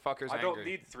make those fuckers I angry. don't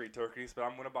need 3 turkeys, but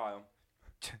I'm gonna buy them.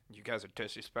 You guys are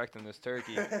disrespecting this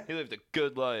turkey. He lived a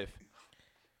good life.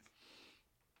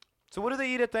 So what do they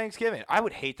eat at Thanksgiving? I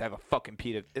would hate to have a fucking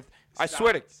PETA. I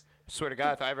swear to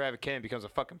God, if I ever have a kid and becomes a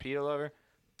fucking PETA lover,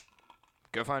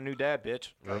 go find a new dad, bitch.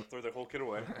 Throw their whole kid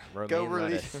away. Go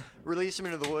release him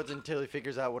into the woods until he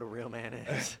figures out what a real man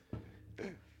is.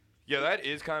 Yeah, that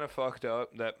is kind of fucked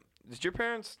up. That did your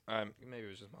parents? Maybe it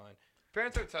was just mine.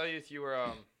 Parents would tell you if you were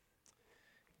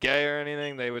gay or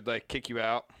anything, they would like kick you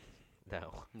out.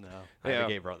 No. No. I have a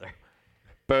gay brother.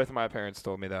 Both of my parents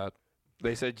told me that.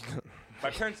 They said My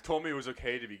parents told me it was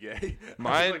okay to be gay. My-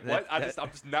 I was like, what? I'm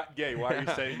just not gay. Why are you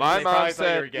saying? My They mom probably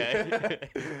thought you said were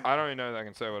gay. I don't even know if I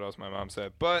can say what else my mom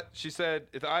said, but she said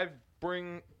if I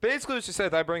bring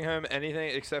home anything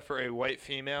except for a white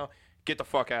female, get the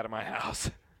fuck out of my house.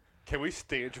 Can we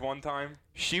stage one time?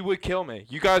 She would kill me.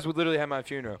 You guys would literally have my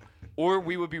funeral. or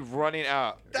we would be running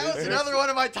out. That was another one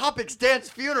of my topics, Dan's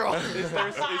funeral. Is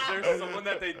there someone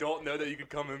that they don't know that you could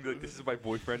come in and be like, this is my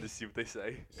boyfriend, to see what they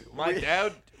say? My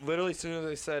dad, literally, as soon as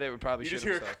I said it, would probably You shit just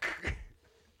hear. himself.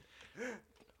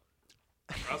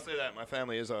 I'll say that my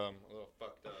family is a little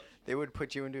fucked up. They would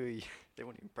put you into a. They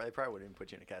probably wouldn't even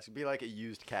put you in a casket. It'd be like a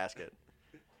used casket.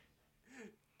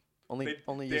 Only use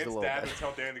the Dan's little dad bit. would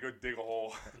tell Dan to go dig a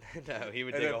hole. No, he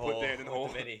would And dig then a put hole Dan in the hole.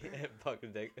 with the mini and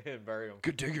fucking dig and bury him.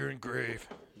 Good dig your own grave.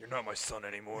 You're not my son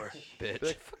anymore. Bitch. Be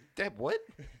like, fuck, Dad, what?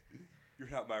 You're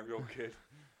not my real kid.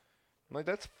 I'm like,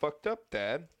 that's fucked up,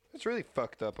 Dad. That's really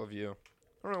fucked up of you.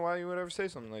 I don't know why you would ever say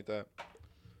something like that.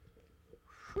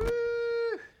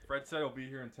 Fred said he'll be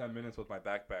here in 10 minutes with my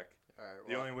backpack. All right,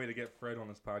 The only way to get Fred on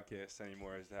this podcast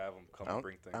anymore is to have him come and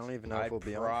bring things. I don't even know if we'll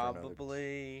be on for another.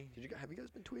 probably Have you guys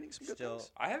been tweeting some good still.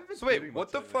 things? I haven't been So wait, tweeting what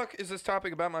much the lately. fuck is this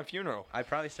topic about my funeral? I'd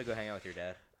probably still go hang out with your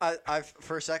dad. I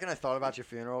for a second I thought about your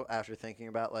funeral after thinking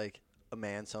about like a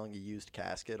man selling a used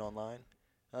casket online.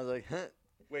 I was like, huh.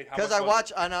 Wait, how Because much I was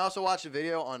watch and I also watched a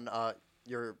video on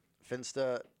your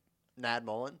Finsta, Nad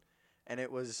Mullen, and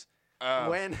it was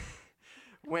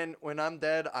when I'm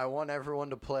dead, I want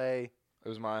everyone to play It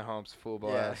was my humps full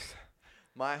blast.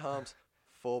 My Humps,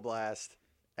 full blast.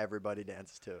 Everybody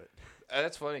dances to it.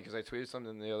 That's funny because I tweeted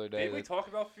something the other day. Didn't we that- talk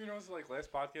about funerals like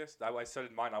last podcast? I said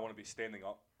in mine I want to be standing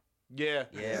up. Yeah.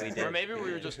 Yeah, we Or did. maybe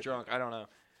we were just drunk. I don't know.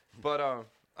 But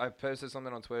I posted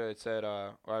something on Twitter. It said,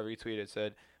 or I retweeted. It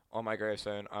said, on my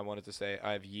gravestone, I wanted to say,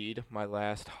 I've yeed my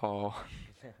last haul.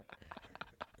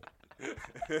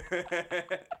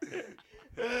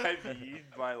 I've eaten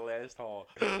my last haul.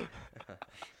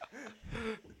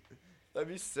 That'd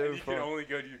be so And you fun. can only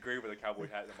go to your grave with a cowboy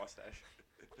hat and a mustache.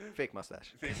 Fake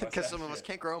mustache. Fake Because some mustache, of us yeah.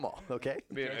 can't grow them all. Okay.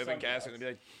 Be an There's open some casket guys. and be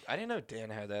like, I didn't know Dan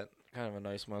had that kind of a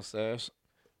nice mustache.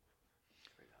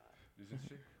 Isn't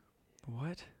she?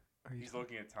 What? Are you? He's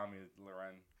looking at Tommy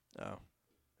Loren. Oh.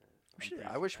 pretty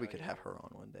I wish we sure could I have her on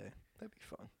one day. That'd be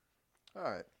fun. All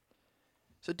right.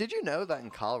 So did you know that in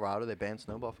Colorado they banned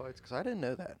snowball fights? Because I didn't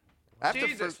know that.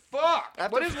 Jesus fuck!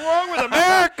 after What is fir- wrong with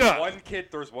America? One kid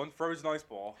throws one frozen ice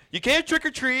ball. You can't trick or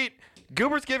treat.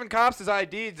 Gilbert's giving cops his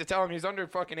IDs to tell him he's under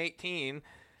fucking 18.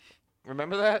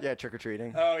 Remember that? Yeah, trick or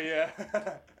treating. Oh yeah.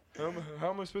 How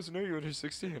am I supposed to know you're under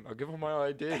 16? I'll give him my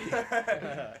ID.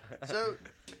 So,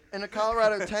 in a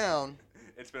Colorado town,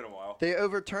 It's been a while. they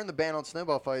overturned the ban on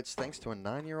snowball fights thanks to a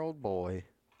 9-year-old boy.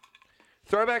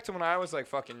 Throwback to when I was like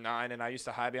fucking 9 and I used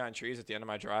to hide behind trees at the end of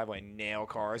my driveway and nail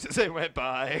cars as they went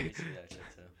by. I used to do that shit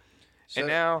too. So, And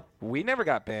now we never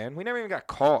got banned. We never even got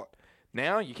caught.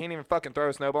 Now you can't even fucking throw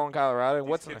a snowball in Colorado. These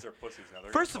What's kids are pussies now.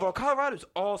 They're First of all, Colorado's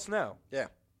all snow. Yeah.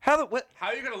 How the what? how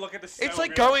are you gonna look at the snow? It's like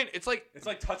and be going. It's It's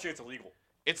like touching. It's illegal.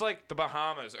 the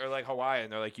Bahamas or like Hawaii,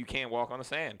 and they're like you can't walk on the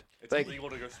sand. It's Like- illegal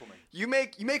to go swimming. you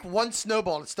make one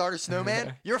snowball to start a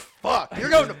snowman, you're fucked. You're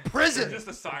going to prison. Just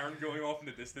a siren going off in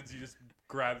the distance. You just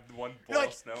grab one You're ball like-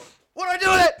 of snow. What do I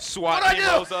do with it? SWAT What'd team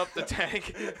I rolls do? up the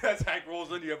tank. As Hank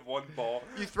rolls in, you have one ball.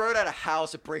 You throw it at a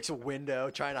house, it breaks a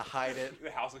window, trying to hide it. The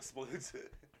house explodes.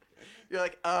 You're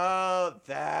like, oh,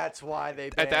 that's why they.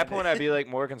 At banned that point, it. I'd be like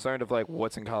more concerned of like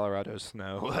what's in Colorado's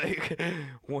snow. Like,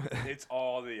 what? It's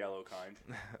all the yellow kind.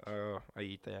 Oh, I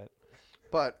eat that.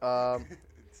 But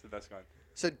It's the best kind.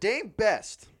 so Dame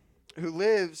Best, who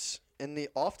lives in the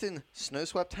often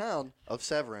snow-swept town of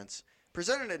Severance,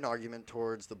 presented an argument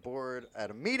towards the board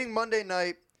at a meeting Monday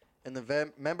night, and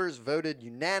the members voted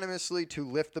unanimously to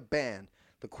lift the ban.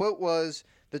 The quote was,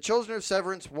 "The children of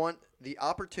Severance want the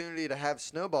opportunity to have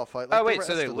snowball fight." Like Oh the wait, rest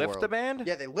so they of the lift world." the band?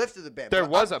 Yeah, they lifted the ban. There but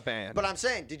was I'm- a band. But I'm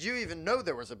saying, did you even know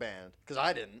there was a band? Because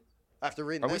I didn't. After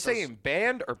reading Are we this, I was- saying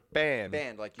band or band?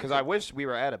 band? Like you Because could- I wish we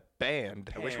were at a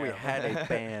band. I wish we Pam. had a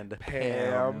band.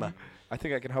 Pam. I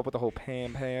think I can help with the whole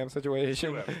Pam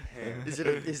situation. Whoever. Pam.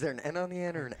 Is there an N on the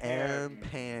end or an M?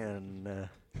 Pan.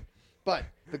 But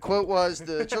the quote was,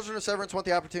 "The children of Severance want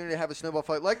the opportunity to have a snowball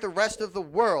fight like the rest of the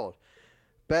world."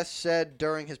 Best said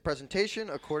during his presentation,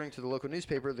 according to the local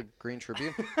newspaper, the Green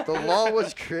Tribune, the law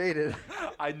was created.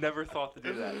 I never thought to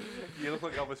do that. You look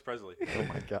like Elvis Presley. Oh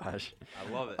my gosh. I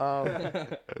love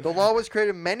it. The law was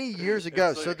created many years ago.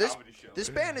 It's like So a this comedy show. this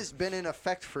ban has been in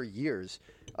effect for years.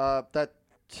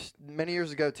 Many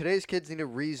years ago, today's kids need a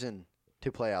reason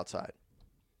to play outside.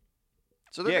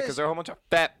 So Yeah, because they're a whole bunch of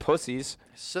fat pussies.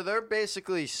 So they're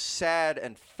basically sad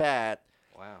and fat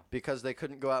Wow. because they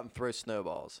couldn't go out and throw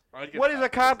snowballs. I'd get What is a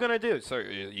that. cop gonna do? Sir,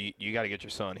 you got to get your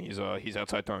son. He's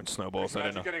outside throwing snowballs. I don't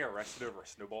Imagine know. getting arrested over a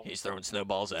snowball. He's throwing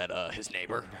snowballs at his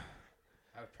neighbor.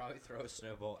 I would probably throw a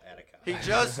snowball at a cop. He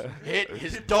just hit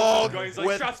his dog He's like,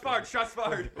 with. shots fired, shots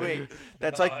fired. Wait,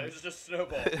 that's Oh, like it was just a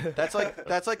snowball. that's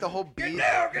like the whole bee.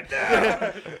 Get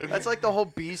down. That's like the whole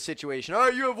bee situation. All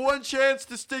right, you have one chance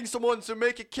to sting someone, so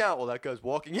make it count. Well, that guy's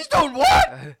walking. He's doing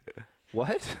what?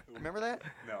 What? Remember that?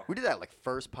 No, We did that like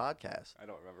first podcast. I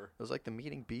don't remember. It was like the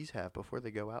meeting bees have before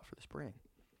they go out for the spring.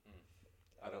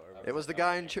 I don't remember. It was the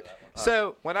guy in.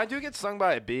 So when I do get stung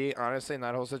by a bee, honestly, in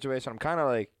that whole situation, I'm kind of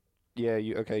like, yeah,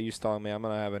 you stung me. I'm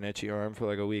gonna have an itchy arm for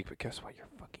like a week, but guess what? You're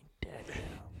fucking dead.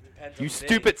 Depends You on the bee.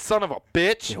 stupid son of a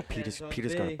bitch. Yo, Peter's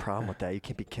Peter's got got a a problem with that. You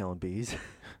can't be killing bees.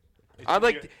 It I should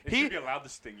like- be- it he- should be allowed to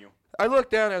sting you. I look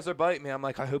down as they're biting me. I'm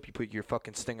like, I hope you put your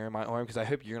fucking stinger in my arm because I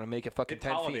hope you're gonna make it fucking It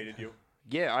 10 feet. pollinated you.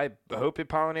 Yeah, I hope it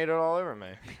pollinated all over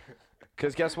me.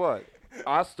 Because guess what?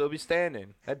 I'll still be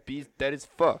standing. That bee's dead as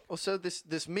fuck. Well, so this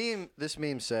meme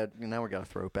said. Now we gotta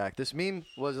throw it back. This meme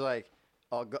was like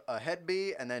a head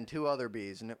bee and then two other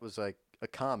bees, and it was like a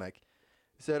comic.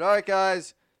 It said, "All right,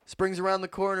 guys, spring's around the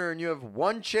corner, and you have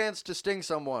one chance to sting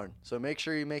someone. So make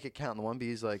sure you make it count." And the one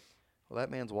bee's like, "Well, that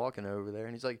man's walking over there,"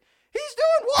 and he's like, "He's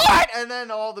doing what?" And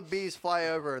then all the bees fly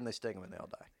over and they sting him and they all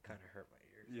die. Kind of hurt my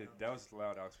ears. Yeah, that was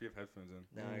loud, Alex. We have headphones in.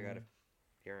 Now I gotta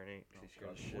urinate. Oh, She's scared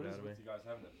God. the shit What out is of me. with you guys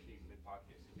having to pee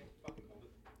mid-podcast? You can't fucking hold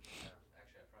it.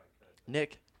 Actually, I probably could.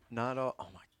 Nick, not all. Oh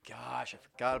my gosh, I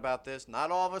forgot about this. Not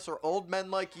all of us are old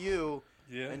men like you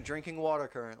Yeah. and drinking water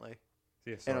currently.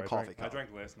 Yeah, in a coffee I cup.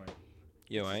 drank last night.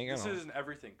 Yo, I ain't This gonna. is an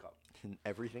everything cup. In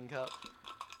everything cup.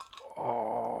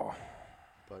 Oh.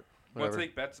 But Want whatever. to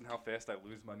take bets on how fast I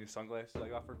lose my new sunglasses I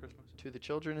got for Christmas? To the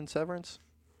children in Severance,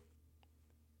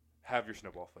 Have your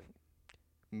snowball fight.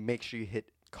 make sure you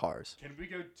hit cars. Can we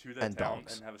go to that And town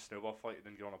dogs. and have a snowball fight and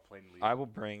then get on a plane and leave? I will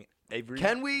bring every.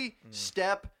 Can we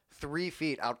step 3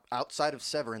 feet outside of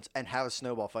Severance and have a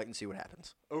snowball fight and see what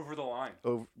happens? Over the line.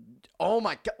 Oh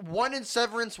my god. One in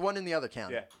Severance, one in the other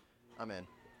county. Yeah. I'm in.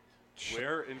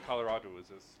 Where in Colorado is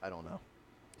this? I don't know.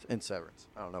 In Severance.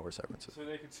 I don't know where Severance is. So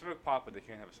they can smoke pot, but they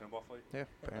can't have a snowball fight? Yeah,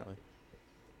 apparently.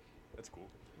 That's cool.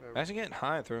 Imagine getting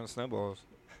high and throwing snowballs.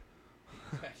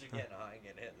 Imagine getting high and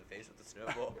getting hit in the face with a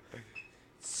snowball.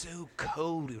 It's so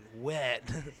cold and wet.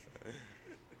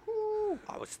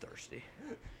 I was thirsty.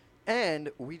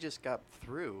 And we just got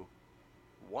through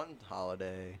one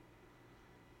holiday.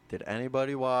 Did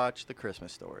anybody watch The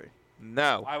Christmas Story?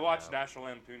 No. I watched National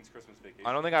Lampoon's Christmas Vacation.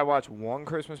 I don't think I watched one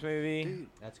Christmas movie. Dude,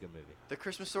 That's a good movie. The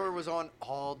Christmas Story was on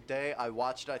all day. I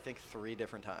watched it, I think, 3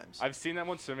 different times. I've seen that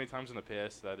one so many times in the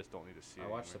past that I just don't need to see it. I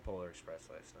watched the anymore. Polar Express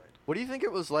last night. What do you think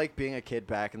it was like being a kid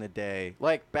back in the day?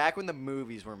 Like, back when the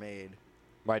movies were made.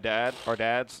 My dad, our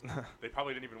dads. They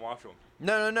probably didn't even watch them.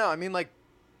 No. I mean, like,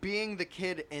 being the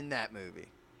kid in that movie.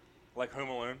 Like Home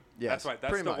Alone? Yes, That's right. That's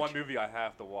pretty the much. one movie I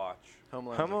have to watch. Home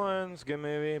Alone. Home Alone's a good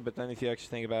movie, but then if you actually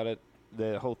think about it,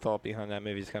 the whole thought behind that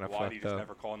movie is kind of Why do you fucked just up.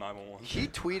 never call 911? He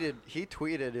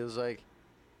tweeted, it was like,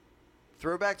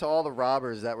 throwback to all the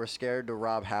robbers that were scared to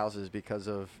rob houses because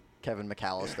of Kevin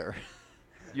McAllister.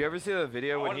 You ever see the I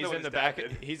video when wanna he's know what in the his dad back?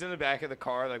 did. He's in the back of the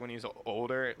car, like when he was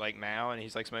older, like now, and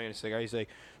he's like smoking a cigar. He's like,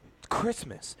 "It's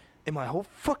Christmas, and my whole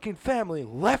fucking family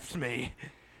left me."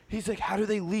 He's like, "How do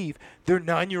they leave their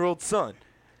 9-year-old son?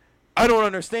 I don't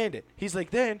understand it." He's like,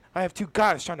 "Then I have 2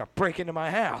 guys trying to break into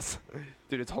my house."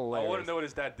 Dude, it's I hilarious. want to know what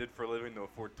his dad did for a living to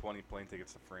afford 20 plane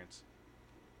tickets to France.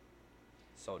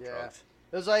 Sold Yeah. drugs.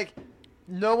 It was like,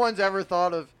 no one's ever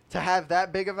thought of, to have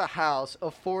that big of a house,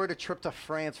 afford a trip to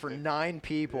France for 9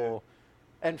 people,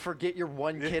 and forget your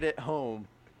one kid at home.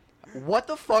 What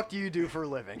the fuck do you do for a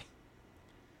living?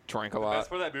 Drink a The lot. best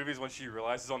part of that movie is when she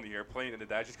realizes on the airplane and the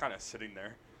dad's just kind of sitting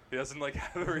there. He doesn't like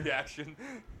have a reaction.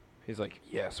 He's like,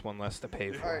 "Yes, one less to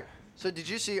pay for." All right. So did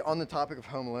you see, on the topic of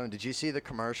Home Alone, did you see the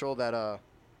commercial that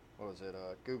what was it?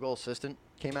 Google Assistant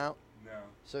came out? No.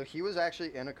 So he was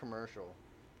actually in a commercial.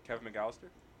 Kevin McAllister?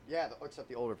 Yeah, except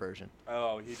the older version.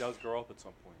 Oh, he does grow up at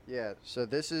some point. Yeah. So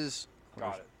this is.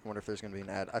 Got it. Wonder if there's gonna be an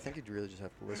ad. I think you'd really just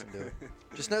have to listen to it.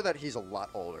 Just know that he's a lot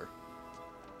older.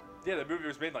 Yeah, the movie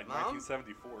was made in like Mom?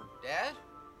 1974. Dad?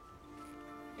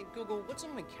 Hey Google, what's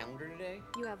on my calendar today?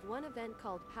 You have one event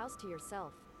called House to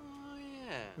Yourself. Oh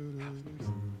yeah.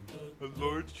 A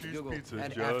large cheese Google,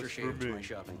 add aftershave to my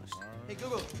shopping list. Hey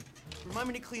Google, remind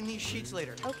me to clean these sheets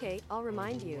later. Okay, I'll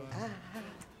remind you.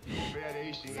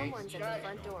 Someone's at the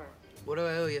front door. What do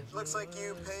I owe you? Looks like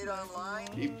you paid online.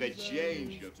 Keep the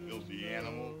change, you filthy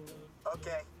animal.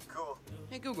 Okay, cool.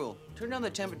 Hey Google, turn down the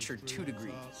temperature 2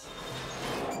 degrees.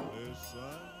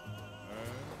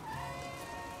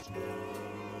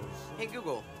 Hey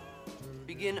Google,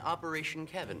 begin Operation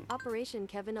Kevin. Operation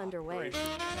Kevin underway.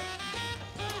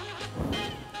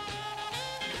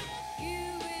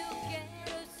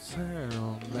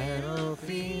 Sentimental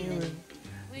feeling.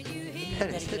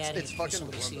 It's fucking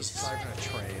driving a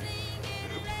train.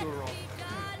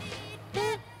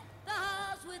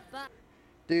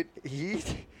 Dude, he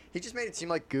just made it seem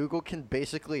like Google can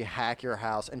basically hack your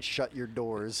house and shut your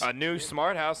doors. A new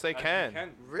smart house, they You can.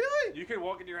 Really? You can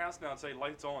walk into your house now and say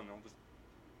lights on. And they'll just,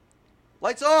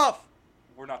 Lights off!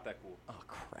 we're not that cool. Oh,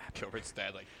 crap. Gilbert's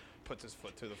dad like puts his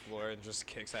foot to the floor and just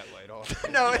kicks that light off.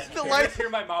 No, it's the I light. just hear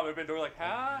my mom open the door like,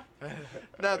 huh?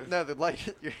 No, the light.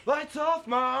 Lights off,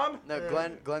 Mom! No,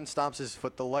 Glenn stomps his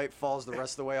foot. The light falls the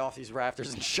rest of the way off these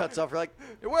rafters and shuts off. We're like,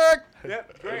 it worked!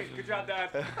 Yep, great. Good job,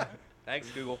 Dad.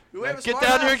 Thanks, Google. We have a Get smart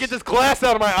down here house. and get this glass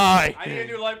out of my eye! I need a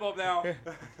new light bulb now.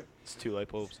 It's 2 light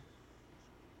bulbs.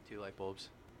 2 light bulbs.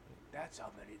 That's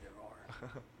how many there are.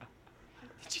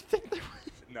 Did you think there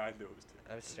was? No, I knew it was two.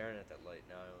 I was staring at that light.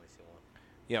 Now I only see one.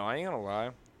 Yo, I ain't gonna lie.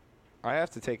 I have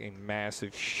to take a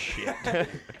massive shit.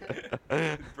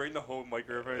 Bring the whole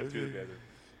microphone together.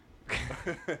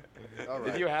 All If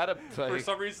right. you had a For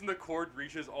some reason, the cord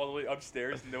reaches all the way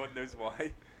upstairs, and no one knows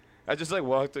why. I just like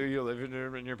walk through your living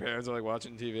room and your parents are like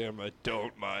watching TV. I'm like,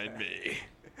 don't mind me.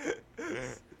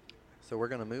 So we're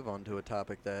gonna move on to a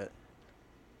topic that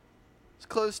is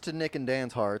close to Nick and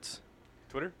Dan's hearts.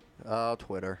 Twitter? Oh,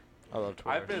 Twitter. I love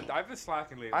Twitter. I've been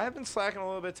slacking lately. I have been slacking a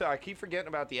little bit too. I keep forgetting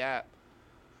about the app.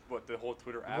 What, the whole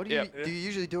Twitter app? What do you Yeah. do? You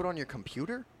usually do it on your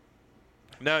computer?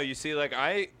 No, you see, like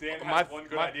Dan has one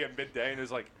good idea at midday, and is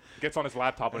like, gets on his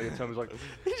laptop and he gets home. He's like,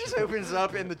 He just opens it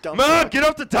up in the dump. Mom, truck. get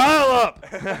up the dial up.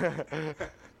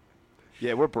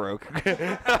 Yeah, we're broke.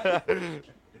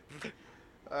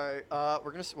 All right.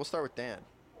 We'll start with Dan.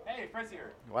 hey, Fred's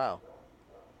here. Wow.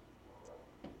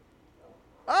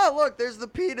 Oh, look, there's the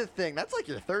PETA thing. That's like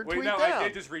your third Wait, tweet no, down. I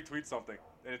did just retweet something,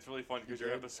 and it's really fun because you're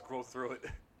going to have to scroll through it.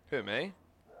 Who, me?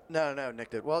 No,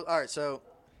 Nick did. Well, all right. So,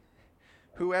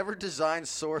 whoever designs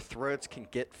sore throats can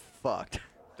get fucked.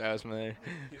 That was me.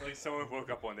 Like, someone woke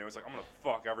up one day and was like, I'm going to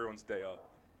fuck everyone's day up.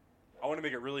 I want to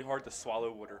make it really hard to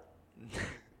swallow water.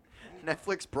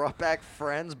 Netflix brought back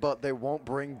Friends, but they won't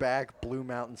bring back Blue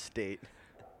Mountain State.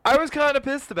 I was kind of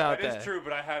pissed about That is true,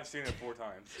 but I have seen it 4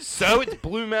 times. So it's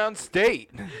Blue Mountain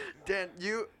State. Dan,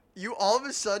 you all of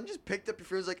a sudden just picked up your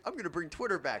phone. Like, I'm gonna bring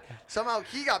Twitter back. Somehow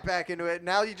he got back into it.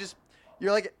 Now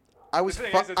you're like, I was The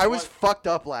thing is, it's I was fun. fucked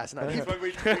up last night. It's when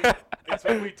we tweet, it's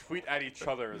when we tweet at each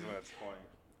other is when it's funny.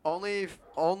 only if.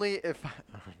 Oh,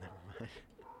 never mind.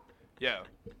 Yeah.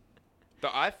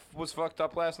 I was fucked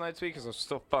up last night too because I was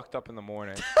still fucked up in the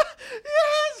morning.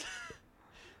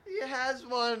 He has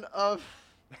one of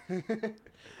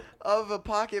of a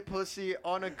pocket pussy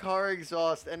on a car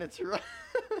exhaust, and it's right.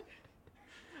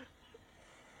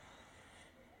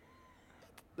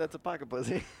 That's a pocket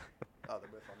pussy. Oh, they're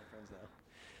both on their phones now.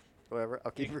 Whatever.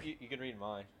 I'll keep. You can read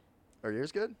mine. Are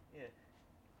yours good? Yeah.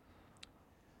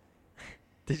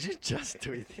 Did you just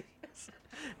tweet this?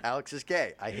 Alex is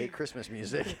gay. I hate Christmas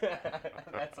music.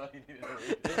 That's all you needed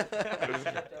to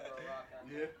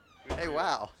read. Hey,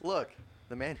 wow. Look.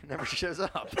 The man who never shows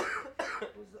up.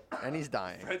 And he's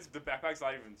dying. Fred's, the backpack's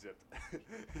not even zipped.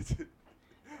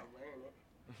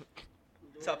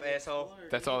 What's up, asshole?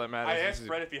 That's all that matters. I This asked is-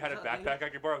 Fred if he had a backpack I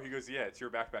could borrow. He goes, yeah, it's your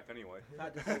backpack anyway.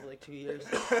 I've had this over like 2 years.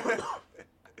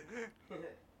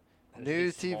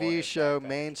 New Small TV ass show backpack.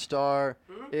 main star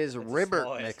is That's a ribbit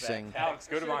small ass mixing, backpack. Alex,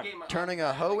 go to mine. turning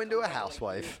a hoe into a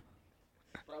housewife.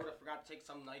 But I would have forgot to take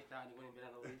some knife out and he wouldn't have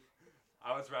been able to leave.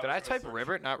 I was Did I type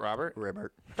Ribbert, not Robert? Ribbit.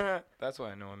 That's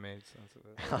why no one made sense of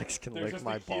it. Alex can There's lick just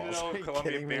my like Keenan balls. Are you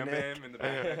Colombian kidding me, Bam Nick? Bam in the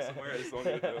backpack somewhere. I just don't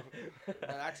even know. No,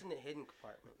 that's in the hidden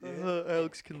compartment.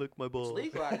 Alex can lick my It's balls.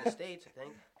 legal out in the States, I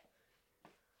think.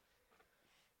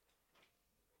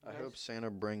 I hope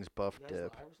Santa brings buff You guys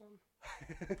dip. live or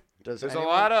something? Does There's anyone-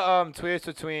 a lot of tweets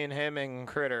between him and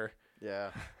Critter.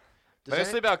 Yeah. Does, Mostly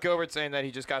any- about Gilbert saying that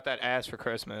he just got that ass for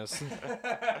Christmas.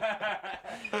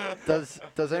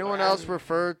 does anyone else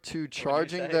refer to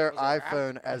charging say? their Was it rap?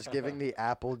 iPhone as giving the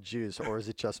apple juice, or is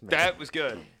it just me? That was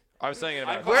good. I was thinking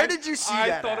about it. Where did you see I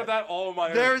that thought at? of that all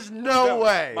my There's no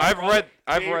way. my I've brother read-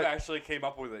 I've Dave read- actually came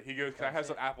up with it. He goes, "Can I have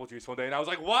some apple juice one day?" And I was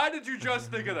like, "Why did you just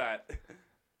think of that?"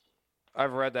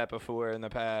 I've read that before in the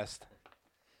past.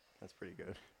 That's pretty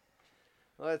good.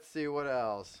 Let's see what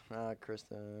else.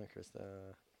 Krista.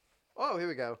 Oh, here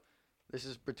we go. This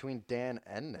is between Dan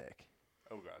and Nick.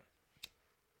 Oh God.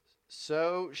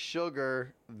 So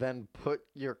sugar, then put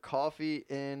your coffee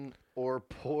in, or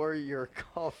pour your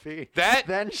coffee. That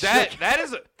then that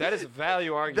is a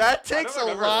value argument. That takes a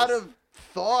remember lot this. of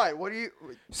thought. What do you?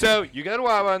 So you go to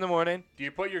Wawa in the morning, Do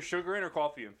you put your sugar in or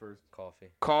coffee in first? Coffee.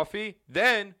 coffee,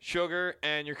 then sugar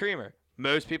and your creamer.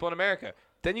 Most people in America.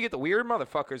 Then you get the weird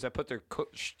motherfuckers that put their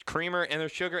creamer in their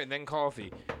sugar and then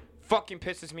coffee. Fucking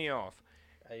pisses me off.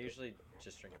 I usually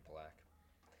just drink it black.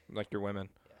 Like your women.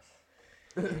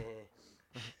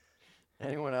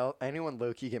 Anyone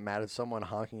low-key get mad at someone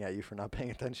honking at you for not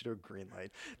paying attention to a green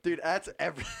light? Dude, that's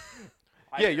every...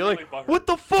 Yeah, you're like, what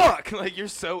the fuck? Like, you're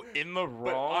so in the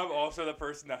But wrong. I'm also the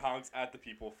person that honks at the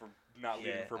people for not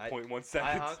leaving for 0.1 I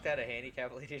seconds. honked at a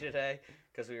handicap lady today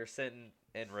because we were sitting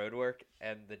in road work,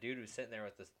 and the dude who was sitting there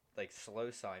with this like slow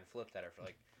sign flipped at her for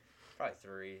like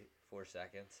probably 3-4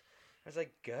 seconds. I was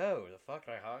like, go the fuck!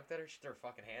 And I honked at her. She threw her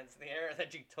fucking hands in the air, and then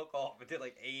she took off and did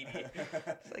like 80.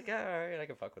 It's like, all right, I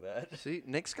can fuck with that. See,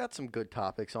 Nick's got some good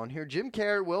topics on here. Jim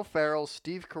Carrey, Will Ferrell,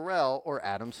 Steve Carell, or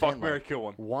Adam Sandler. Fuck, marry, kill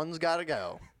one. One's got to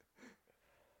go.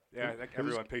 Yeah, I think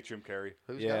everyone picked Jim Carrey.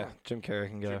 Who's Yeah, going? Jim Carrey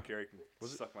can go. Jim Carrey can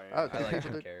suck my Oh, ass. I like People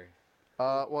Jim did-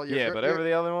 Carrey. Well, Yeah, but over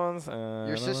the other ones, I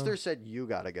your don't know. sister said you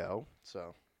got to go,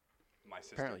 so My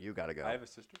sister. apparently you got to go. I have a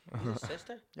sister. His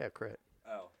sister? Yeah, crit.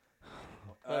 Oh.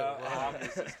 what? I'm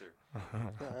his sister.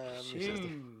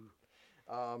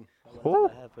 Woo.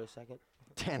 I had for a second.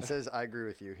 Dan says, I agree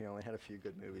with you. He only had a few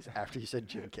good movies after you said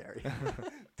Jim Carrey.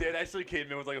 Dan actually came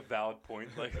in with like a valid point.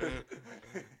 Like,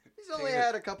 He's only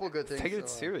had a couple good things. Take it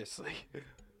so, seriously.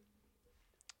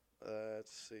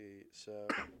 Let's see. So,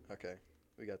 okay.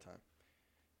 We got time.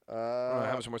 I don't know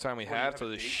how much more time we well, you have have till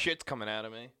a the date? shit's coming out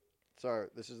of me. Sorry,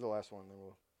 this is the last one. Then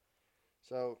we'll.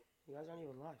 So, You guys aren't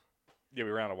even live. yeah,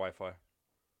 we ran out of Wi-Fi.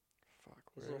 fuck.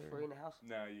 Isn't it free in the house?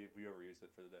 No, we overused it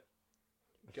for the day.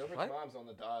 Girlfriend's mom's on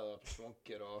the dial-up. She won't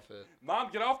get off it. Mom,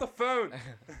 get off the phone.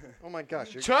 Oh my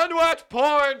gosh. You're... Trying to watch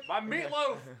porn. My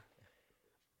meatloaf.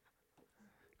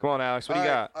 Come on, Alex. What do you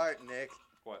got? All right, Nick.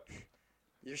 What?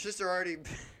 Your sister already.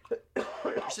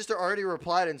 Your sister already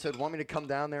replied and said, "Want me to come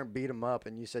down there and beat him up?"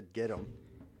 And you said, "Get him."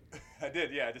 I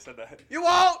did. Yeah, I just said that. You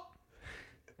won't.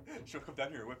 She'll come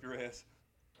down here and whip your ass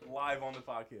live on the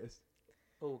podcast.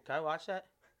 Oh, can I watch that?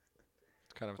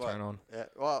 It's kind of a What? turn on. Yeah.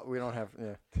 Well, we don't have.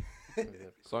 Yeah.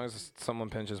 As long as someone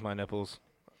pinches my nipples,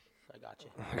 I got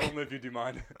you. Only if you do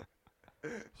mind.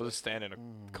 we'll just stand in a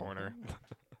corner.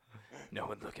 No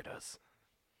one look at us.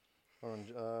 Hold on,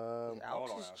 Does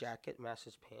Alex's Alex. jacket match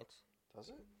his pants? does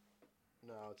it?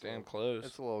 No, it's Damn a little, close.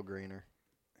 It's a little greener.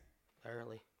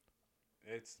 Barely.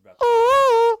 It's about.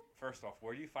 First off,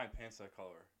 where do you find pants that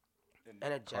color?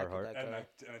 And a jacket Carhartt. that and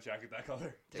color. a jacket that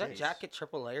color. Is that jacket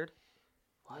triple layered?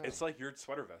 It's like your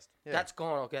sweater vest. Yeah. That's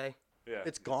gone, okay? Yeah.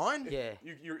 It's gone. Yeah.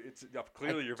 It's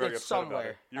clearly you're very it's upset about somewhere.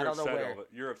 it. You're I don't know upset where. About it.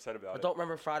 You're upset about I it. don't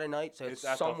remember Friday night, so It's it's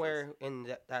at the somewhere in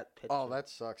that picture. Oh, that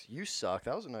sucks. You suck.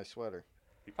 That was a nice sweater.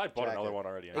 You probably bought another Jacket. one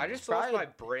already. I anyway. just lost Probably-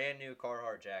 my brand new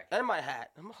Carhartt jacket. And my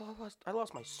hat. I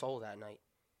lost my soul that night.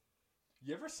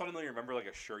 You ever suddenly remember like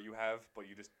a shirt you have, but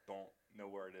you just don't know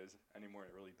where it is anymore,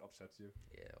 and it really upsets you?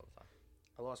 Yeah, all the time.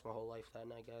 I lost my whole life that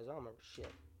night, guys. I don't remember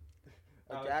shit.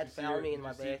 My dad found me in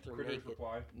my bathroom naked.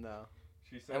 No.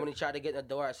 She said, And when he tried to get in the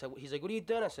door, I said, he's like, what are you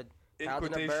doing? I said, in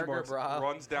pounding a quotation burger, marks, bro.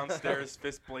 runs downstairs,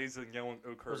 fist blazing, yelling,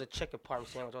 "Oh, It was a Kurt!" chicken parm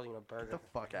sandwich. I wasn't even a burger. Get the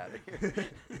fuck out of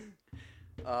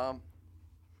here.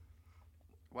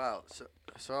 Wow.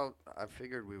 So I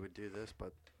figured we would do this,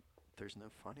 but there's no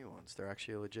funny ones. They're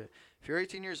actually legit. If you're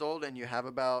 18 years old and you have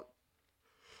about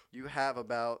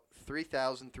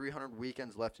 3,300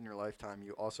 weekends left in your lifetime,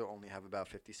 you also only have about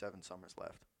 57 summers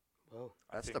left. Whoa.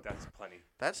 I That's think the- that's plenty.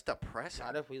 That's depressing.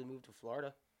 Not if we moved to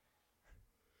Florida.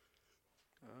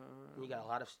 You got a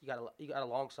lot of you got a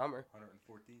long summer.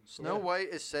 114. Snow Yeah. White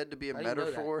is said to be a I didn't know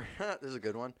that. metaphor. This is a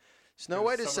good one. Snow It was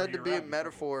White is summer said to be a year-round, you think.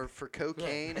 metaphor for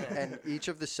cocaine, and each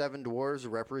of the 7 dwarves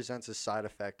represents a side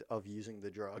effect of using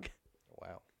the drug.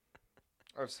 Wow.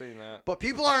 I've seen that. But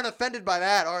people aren't offended by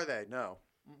that, are they? No.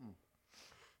 Wait,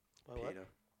 what? Peter.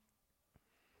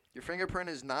 Your fingerprint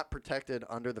is not protected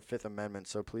under the 5th Amendment,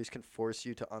 so police can force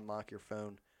you to unlock your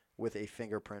phone with a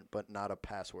fingerprint, but not a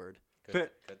password.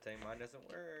 Good thing mine doesn't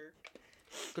work.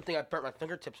 Good thing I burnt my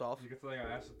fingertips off. You can feel like I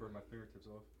asked to burn my fingertips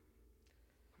off.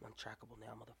 I'm untrackable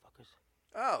now, motherfuckers.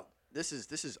 Oh, this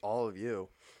is all of you,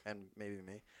 and maybe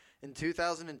me. In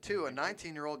 2002, a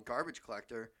 19-year-old garbage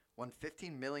collector won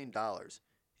 $15 million.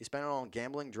 He spent it on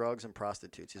gambling, drugs, and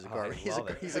prostitutes. He's a Oh, I garbage. love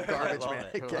it. He's a I garbage love man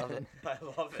it. I love again. it. I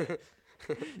love it.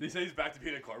 Did he say he's back to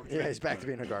being a garbage Yeah, man? he's back to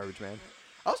being a garbage man.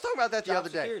 I was talking about that the Job other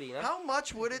day. security, you know? How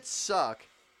much would it suck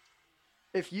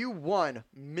if you won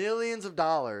millions of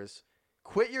dollars,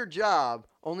 quit your job,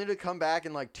 only to come back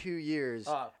in like 2 years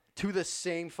to the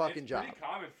same fucking it's job? pretty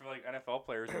common for like NFL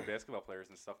players and basketball players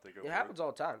and stuff to go. It for happens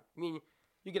all the time. I mean,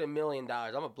 you get $1 million.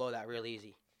 I'm gonna blow that real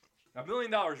easy. $1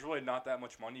 million is really not that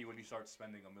much money when you start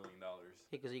spending $1 million.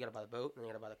 Because you gotta buy the boat, and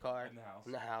you gotta buy the car, In the house.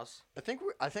 and the house. I think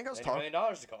I was $80 talking.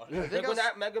 million is gone. I think Like I when was,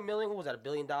 that Mega Million, what was that, $1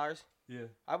 billion? Yeah.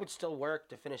 I would still work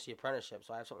to finish the apprenticeship,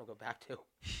 so I have something to go back to.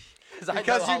 I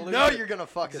because I'll you lose know it. you're gonna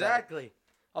fuck it up. Exactly.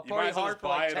 I'll You might party as well hard just for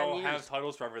buy like it 10 all, years. have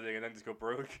titles for everything, and then just go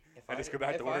broke and just go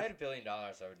back to If I work. had $1 billion, I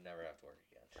would never have to work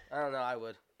again. I don't know. I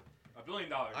would. $1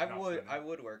 billion. I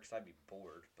would work because I'd be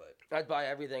bored, but I'd buy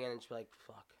everything and just be like,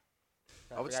 fuck.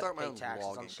 I would forgot to start my pay own taxes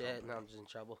on logging shit, and company. I'm just in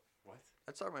trouble. What?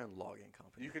 I'd start my own logging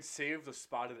company. You could save the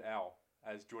spotted owl,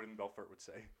 as Jordan Belfort would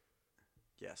say.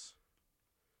 Yes.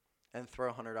 And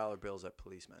throw $100 bills at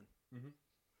policemen. Mhm.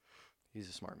 He's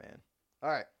a smart man. All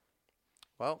right.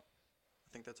 Well, I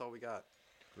think that's all we got.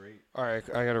 Great. All right,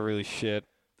 I gotta really shit.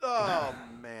 Oh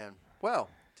man. Well,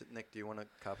 Nick, do you want to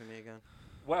copy me again?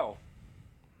 Well,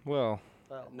 Well,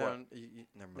 Well, No,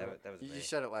 never mind. That was you me.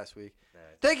 said it last week. no,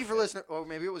 Thank you for listening. Oh,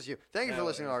 maybe it was you. Thank you for No,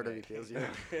 listening to it was me. RWP. It was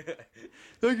you.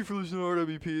 Thank you for listening to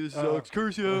RWP. This is Alex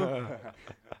Curcio.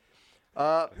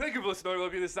 thank you for listening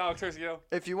to This is Alex Tercio.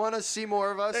 If you want to see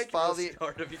more of us, follow the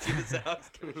RWT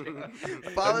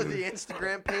sounds. follow the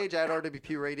Instagram page at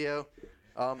RWP Radio.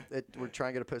 We're trying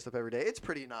to get a post up every day. It's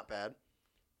pretty not bad.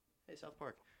 Hey, South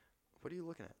Park. What are you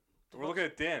looking at? We're looking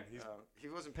at Dan. He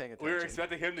wasn't paying attention. We were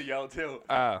expecting him to yell too.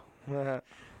 oh.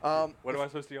 What am I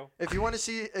supposed to yell? If you want to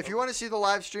see the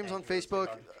live streams on Facebook,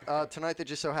 tonight they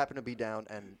just so happened to be down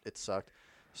and it sucked.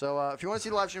 So if you want to see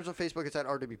the live streams on Facebook, it's at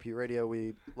RWP Radio.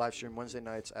 We live stream Wednesday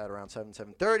nights at around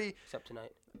 7:30. except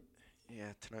tonight.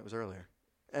 Yeah, tonight was earlier.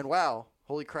 And wow,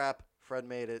 holy crap, Fred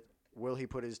made it. Will he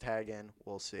put his tag in?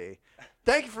 We'll see.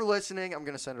 Thank you for listening. I'm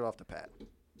gonna send it off to Pat.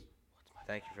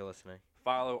 Thank you for listening.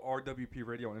 Follow RWP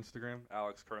Radio on Instagram.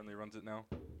 Alex currently runs it now,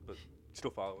 but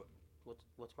still follow it.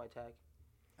 What's my tag?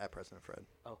 At President Fred.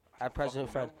 Oh, at President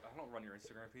Fuck, Fred. I don't run your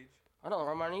Instagram page. I don't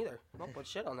run mine either. Don't put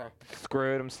shit on there.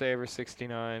 Scrotum Saver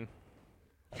 69.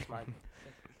 That's mine.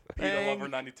 Peter Lover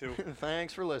 92.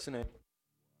 Thanks for listening.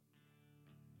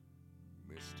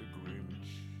 Mr. Grinch,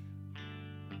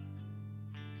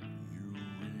 you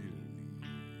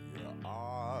really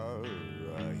are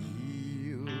a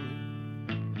heel.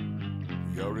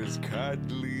 You're as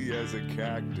cuddly as a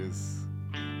cactus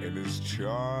and as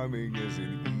charming as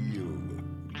an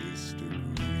eel, Mr.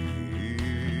 Grinch.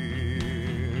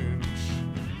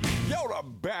 You're a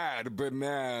bad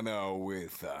banana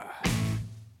with a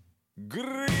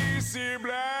greasy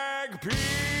black peel.